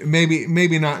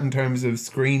 maybe not in terms of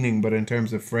screening, but in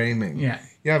terms of framing. Yeah.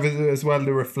 You have as well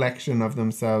the reflection of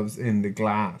themselves in the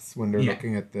glass when they're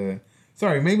looking at the.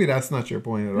 Sorry, maybe that's not your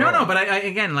point at all. No, but I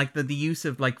again, like the use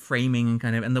of like framing and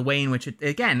kind of, and the way in which it,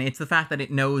 again, it's the fact that it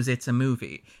knows it's a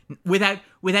movie without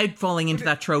falling into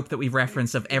that trope that we've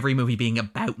referenced of every movie being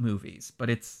about movies, but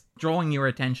it's drawing your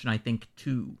attention, I think,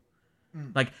 to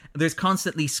like there's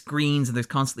constantly screens and there's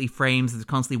constantly frames, there's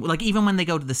constantly like even when they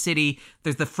go to the city,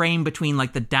 there's the frame between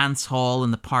like the dance hall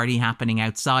and the party happening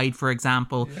outside, for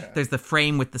example. There's the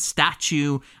frame with the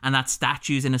statue, and that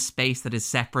statue's in a space that is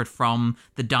separate from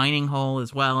the dining hall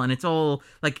as well, and it's all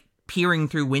like peering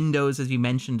through windows, as you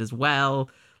mentioned as well,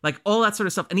 like all that sort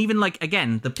of stuff. And even like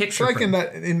again the picture, it's like in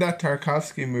that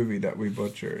Tarkovsky movie that we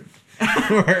butchered.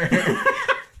 Where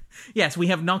yes, we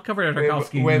have not covered a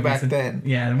Tarkovsky way movie back since. then.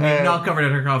 Yeah, we've not covered a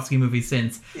Tarkovsky movie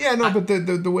since. Yeah, no, but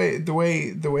the way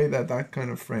that kind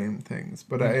of framed things.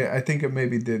 But I think it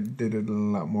maybe did it a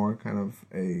lot more kind of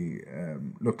a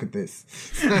look at this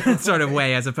sort of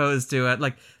way, as opposed to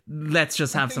like let's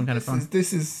just have some kind of fun.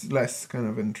 This is less kind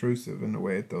of intrusive in the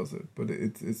way it does it, but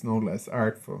it's no less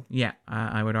artful. Yeah,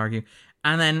 I would argue.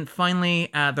 And then finally,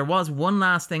 there was one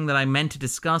last thing that I meant to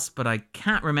discuss, but I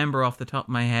can't remember off the top of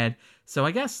my head. So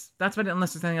I guess that's about it,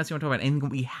 unless there's anything else you want to talk about. Anything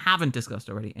we haven't discussed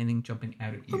already. Anything jumping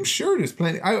out at you. I'm sure there's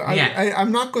plenty.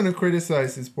 I'm not going to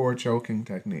criticize his poor choking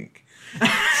technique.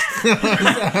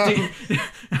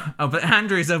 But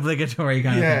Andrew's obligatory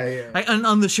kind of thing. Yeah. Like,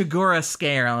 on the Shigura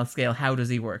scale, how does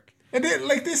he work? And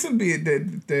this will be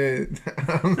the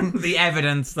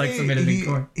evidence submitted in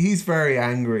court. He's very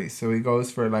angry, so he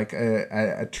goes for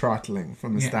a throttling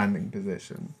from a standing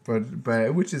position, but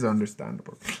which is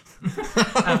understandable.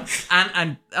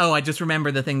 And I just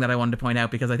remember the thing that I wanted to point out,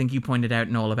 because I think you pointed out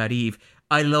in All About Eve.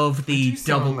 I love the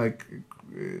double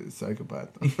psychopath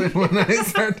when I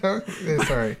start talking.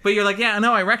 Sorry, but you're like, yeah,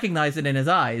 no, I recognize it in his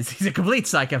eyes. He's a complete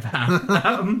psychopath.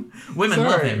 Women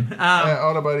love him.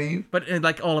 All About Eve.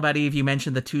 But All About Eve, you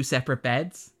mentioned the 2 separate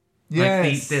beds.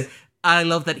 Yes. I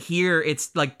love that here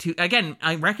it's two. Again,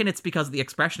 I reckon it's because of the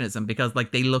expressionism, because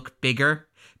they look bigger,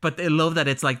 but I love that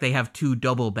it's they have 2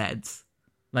 double beds.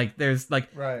 There's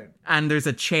right, and there's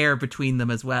a chair between them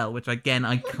as well, which again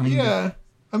I kind of.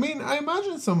 I mean, I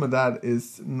imagine some of that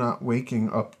is not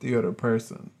waking up the other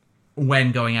person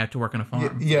when going out to work on a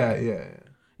farm. Yeah.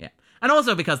 And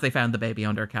also because they found the baby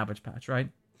under a cabbage patch, right?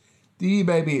 The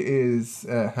baby is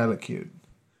hella cute.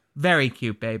 Very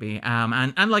cute baby.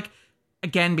 And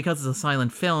again, because it's a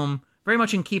silent film, very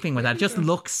much in keeping with that. It just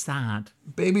looks sad.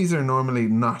 Babies are normally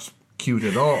not cute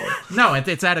at all. No,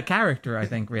 it's out of character, I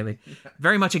think, really.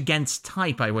 Very much against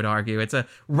type, I would argue. It's a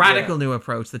radical new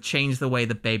approach that changed the way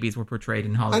that babies were portrayed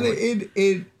in Hollywood. And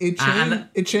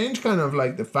it changed kind of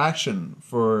the fashion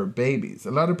for babies.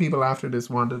 A lot of people after this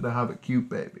wanted to have a cute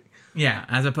baby. Yeah,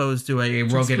 as opposed to a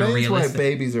rugged and realistic. That's why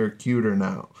babies are cuter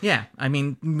now. Yeah, I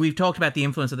mean, we've talked about the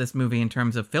influence of this movie in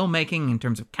terms of filmmaking, in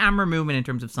terms of camera movement, in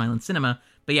terms of silent cinema.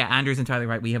 But yeah, Andrew's entirely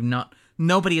right.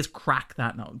 Nobody has cracked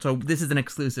that note. So this is an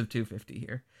exclusive 250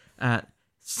 here.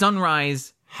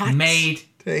 Sunrise made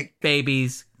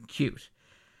babies cute.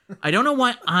 I don't know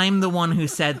why I'm the one who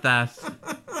said that,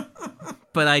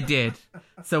 but I did.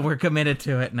 So we're committed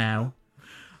to it now.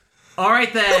 All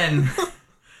right, then.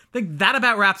 I think that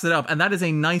about wraps it up. And that is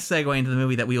a nice segue into the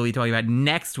movie that we will be talking about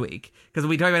next week. Because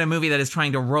we'll be talking about a movie that is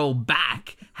trying to roll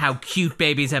back how cute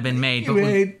babies have been made. You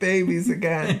hate babies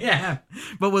again. Yeah.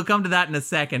 But we'll come to that in a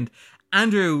second.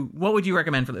 Andrew, what would you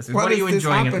recommend for this? What are you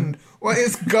enjoying? Why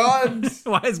is God?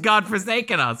 Why has God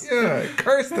forsaken us? Yeah,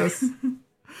 cursed us.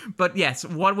 But yes,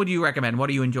 what would you recommend? What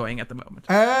are you enjoying at the moment?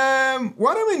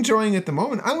 What I'm enjoying at the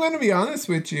moment, I'm going to be honest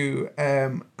with you.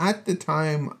 At the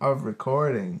time of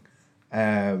recording,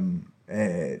 Norm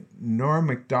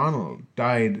Macdonald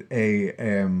died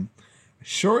a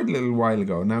short little while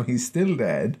ago. Now he's still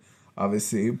dead,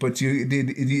 obviously, but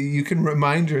you can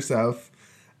remind yourself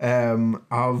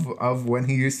of when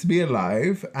he used to be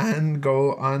alive and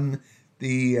go on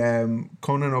the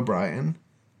Conan O'Brien.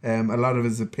 A lot of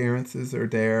his appearances are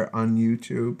there on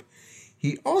YouTube.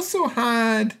 He also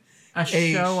had a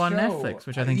show on Netflix,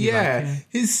 which I think you liked. Yeah,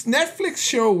 his Netflix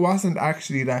show wasn't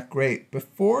actually that great.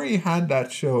 Before he had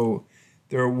that show,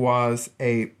 there was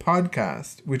a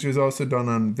podcast, which was also done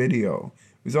on video.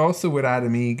 It was also with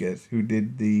Adam Egget, who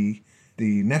did the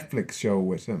Netflix show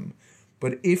with him.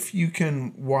 But if you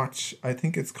can watch, I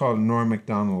think it's called Norm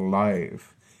Macdonald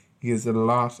Live, he has a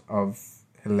lot of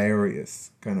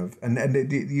hilarious kind of, and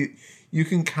you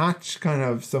can catch kind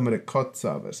of some of the cuts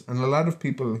of it. And a lot of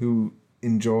people who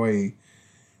enjoy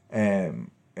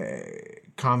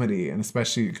comedy, and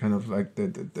especially kind of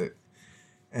the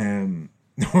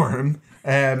Norm,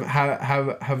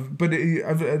 have but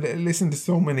I've listened to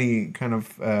so many kind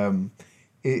of,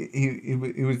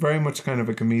 he was very much kind of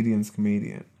a comedian's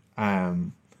comedian.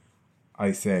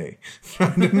 I say,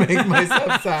 trying to make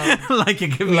myself sound like a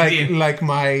comedian, like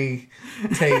my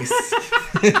taste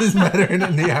is better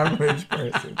than the average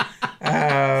person.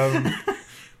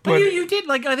 But you did,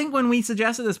 I think when we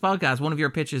suggested this podcast, one of your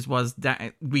pitches was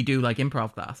that we do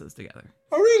improv classes together.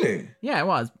 Oh, really? Yeah, it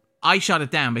was. I shut it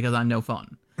down because I'm no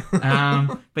fun.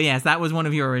 But yes, that was one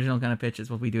of your original kind of pitches,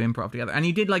 what we do improv together. And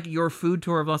you did your food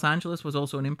tour of Los Angeles was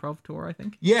also an improv tour, I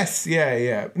think. Yes,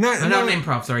 yeah. Not an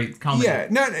improv, sorry, comedy. Yeah,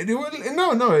 no,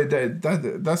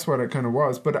 that's what it kind of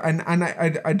was. But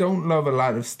I don't love a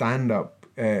lot of stand-up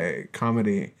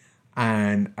comedy,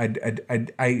 and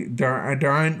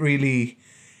there aren't really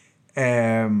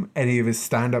any of his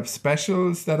stand-up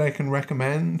specials that I can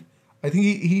recommend. I think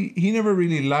he never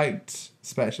really liked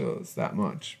specials that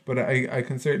much, but I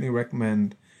can certainly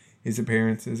recommend his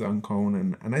appearances on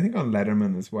Conan, and I think on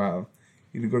Letterman as well.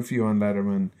 He did a good few on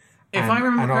Letterman. If I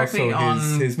remember correctly, and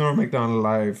also his Norm Macdonald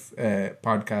Live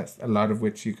podcast, a lot of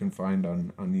which you can find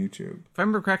on YouTube. If I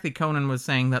remember correctly, Conan was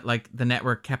saying that the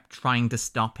network kept trying to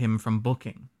stop him from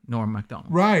booking Norm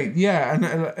Macdonald. Right, yeah, and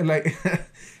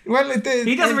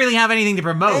he doesn't really have anything to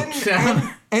promote.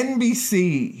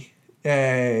 NBC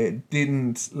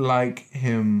didn't like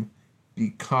him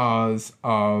because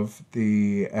of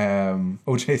the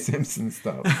O.J. Simpson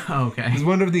stuff. Okay. He's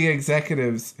one of the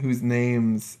executives whose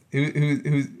name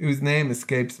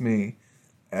escapes me.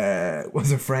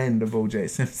 Was a friend of O.J.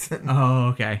 Simpson. Oh,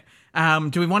 okay.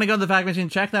 Do we want to go to the fact machine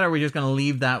and check that, or are we just going to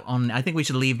leave that on? I think we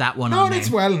should leave that one on. No, it's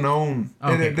well known.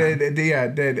 Okay,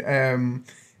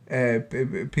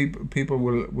 People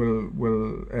will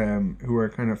who are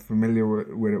kind of familiar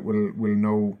with it will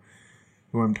know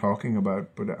who I'm talking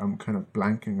about, but I'm kind of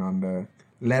blanking on the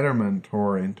Letterman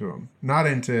tore into him, not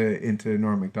into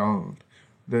Norm Macdonald.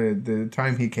 The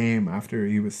time he came after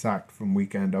he was sacked from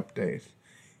Weekend Update,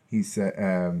 he said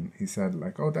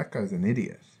like, oh, that guy's an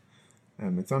idiot.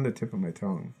 It's on the tip of my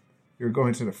tongue. You're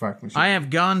going to the fact machine. I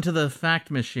have gone to the fact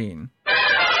machine.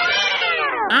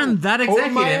 And that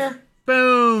executive, Ohlmeyer?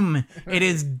 Boom! It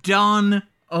is Don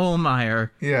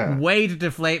Ohlmeyer. Yeah. Way to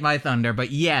deflate my thunder,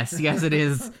 but yes, it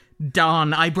is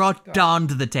Don. I brought Don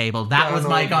to the table. That Don was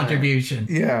my Ohlmeyer. Contribution.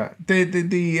 Yeah.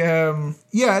 And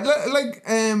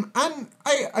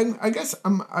I guess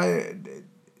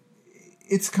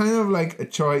it's kind of like a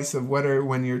choice of whether,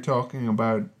 when you're talking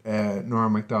about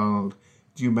Norm Macdonald,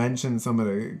 do you mention some of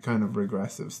the kind of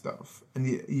regressive stuff? And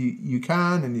you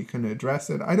can address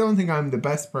it. I don't think I'm the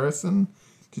best person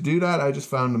to do that. I just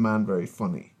found the man very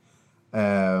funny.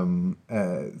 And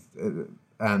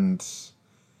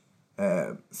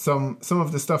some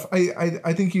of the stuff,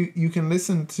 I think you can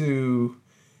listen to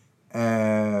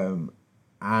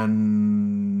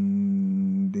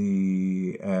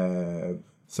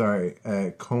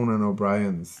Conan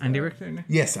O'Brien's. Andy Richter?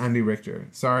 Yes, Andy Richter.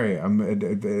 Sorry,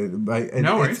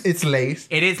 No worries. It's late.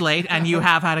 It is late, and you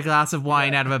have had a glass of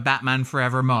wine out of a Batman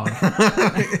Forever mug.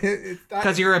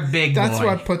 Because you're a big boy. That's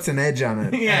what puts an edge on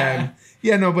it. Yeah.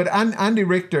 But Andy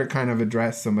Richter kind of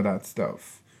addressed some of that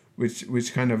stuff,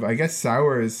 which kind of, I guess,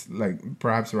 sours, like,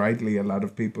 perhaps rightly, a lot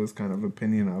of people's kind of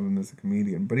opinion of him as a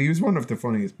comedian. But he was one of the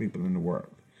funniest people in the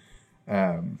world.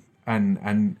 And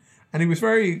he was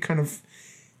very kind of,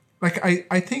 like,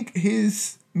 I think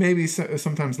his maybe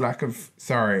sometimes lack of,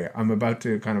 sorry, I'm about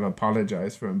to kind of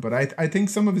apologize for him, but I think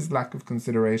some of his lack of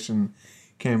consideration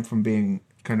came from being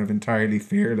kind of entirely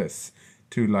fearless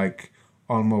to, like,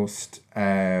 almost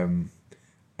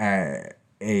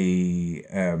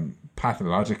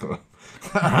pathological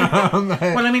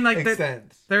Well, I mean, like,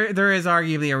 extent. there is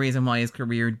arguably a reason why his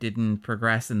career didn't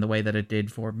progress in the way that it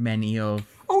did for many of.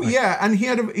 Oh, yeah, and he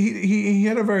had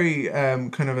a very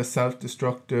kind of a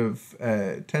self-destructive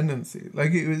tendency.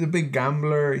 Like, he was a big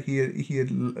gambler. He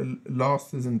had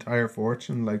lost his entire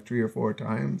fortune like 3 or 4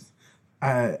 times,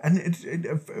 and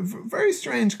a very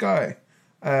strange guy.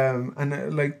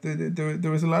 Like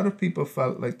there was a lot of people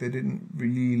felt like they didn't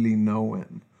really know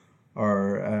him,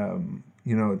 or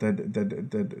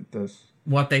that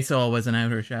What they saw was an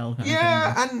outer shell.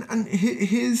 Yeah, and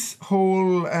his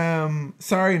whole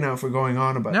sorry now for going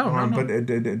on about Norm, but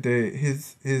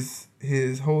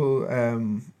his whole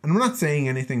and I'm not saying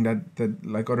anything that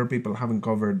like other people haven't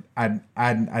covered ad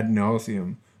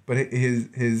nauseum, but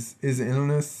his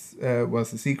illness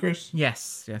was a secret.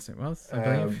 Yes, it was. I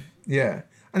believe. Yeah,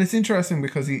 and it's interesting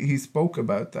because he spoke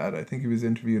about that. I think he was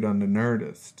interviewed on The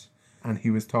Nerdist, and he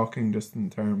was talking just in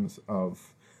terms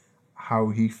of how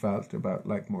he felt about,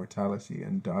 like, mortality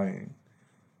and dying.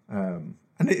 And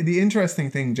the interesting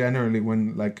thing generally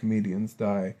when, like, comedians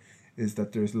die is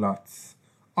that there is a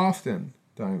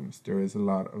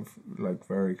lot of, like,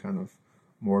 very kind of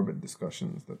morbid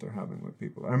discussions that they're having with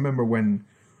people. I remember when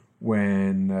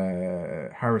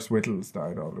Harris Whittles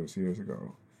died all those years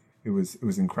ago, it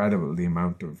was incredible, the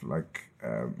amount of, like,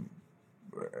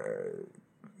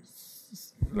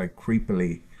 like,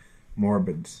 creepily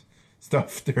morbid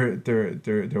stuff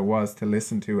there was to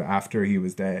listen to after he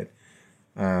was dead,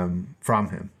 from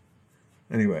him.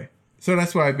 Anyway, so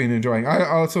that's what I've been enjoying. I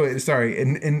also, sorry,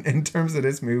 in terms of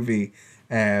this movie,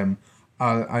 I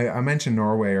mentioned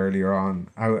Norway earlier on.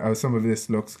 How some of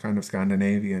this looks kind of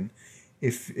Scandinavian.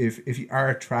 If you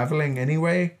are traveling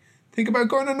anyway, think about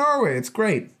going to Norway. It's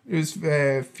great. There's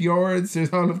fjords.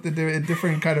 There's all of the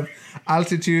different kind of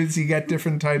altitudes. You get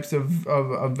different types of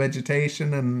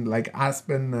vegetation and, like,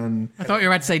 aspen and. I thought you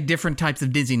were about to say different types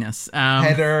of dizziness.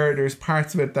 Heather. There's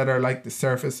parts of it that are like the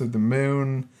surface of the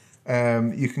moon.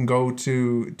 You can go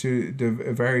to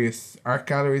the various art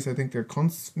galleries. I think they're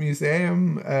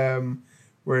Kunstmuseum,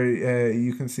 where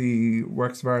you can see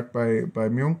works of art by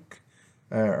Munch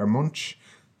or Munch.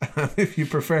 If you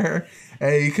prefer,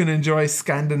 you can enjoy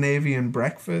Scandinavian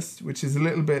breakfast, which is a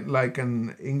little bit like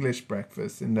an English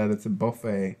breakfast in that it's a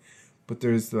buffet, but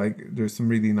there's some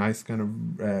really nice kind of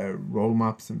roll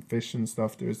mops and fish and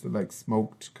stuff. There's the, like,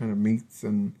 smoked kind of meats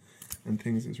and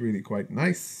things. It's really quite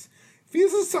nice.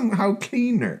 feels somehow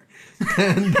cleaner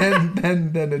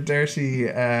than a dirty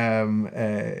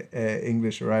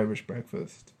English or Irish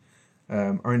breakfast,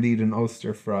 or indeed an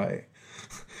Ulster fry.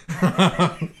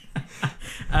 Go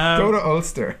to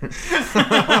Ulster.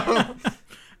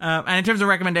 And in terms of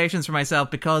recommendations for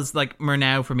myself, because like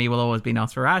Murnau for me will always be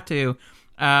Nosferatu.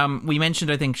 We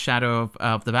mentioned, I think, Shadow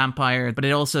of the Vampire, but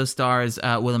it also stars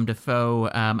Willem Dafoe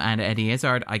and Eddie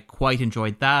Izzard. I quite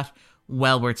enjoyed that.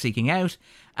 Well worth seeking out.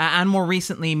 And more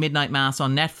recently, Midnight Mass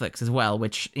on Netflix as well,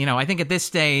 which, you know, I think at this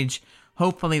stage,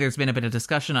 hopefully there's been a bit of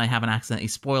discussion. I haven't accidentally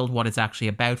spoiled what it's actually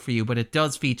about for you, but it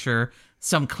does feature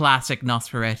some classic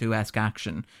Nosferatu-esque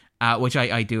action, which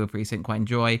I do appreciate and quite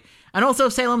enjoy. And also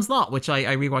Salem's Lot, which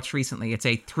I rewatched recently. It's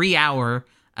a 3-hour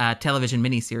television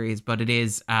miniseries, but it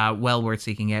is well worth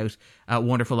seeking out. A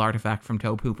wonderful artifact from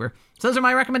Tobe Hooper. So those are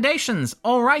my recommendations.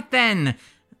 All right then.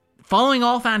 Following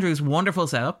off Andrew's wonderful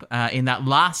setup in that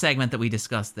last segment that we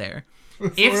discussed there.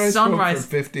 Before I spoke for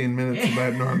 15 minutes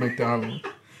about Norm Macdonald.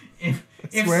 I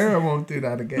swear I won't do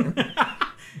that again.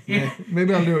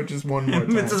 Maybe I'll do it just one more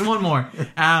time. Just one more.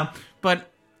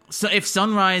 But so if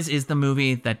Sunrise is the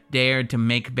movie that dared to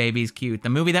make babies cute, the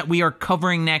movie that we are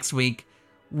covering next week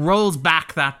rolls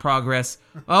back that progress,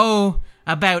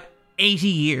 about 80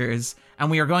 years, and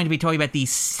we are going to be talking about the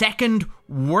second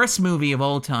worst movie of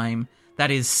all time, that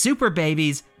is Super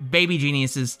Babies, Baby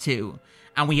Geniuses 2.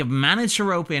 And we have managed to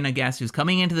rope in a guest who's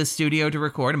coming into the studio to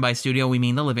record, and by studio we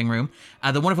mean the living room.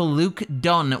 The wonderful Luke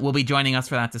Dunn will be joining us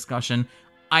for that discussion.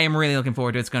 I am really looking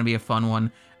forward to it. It's going to be a fun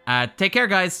one. Take care,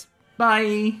 guys.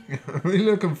 Bye. I'm really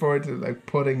looking forward to like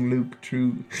putting Luke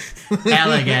through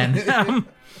hell again.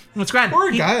 It's grand.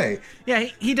 Poor guy. Yeah,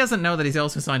 he doesn't know that he's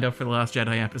also signed up for the Last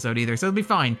Jedi episode either, so it'll be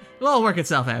fine. It'll all work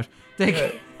itself out.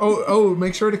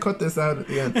 Make sure to cut this out at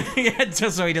the end. Yeah,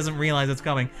 just so he doesn't realize it's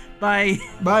coming. Bye.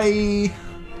 Bye.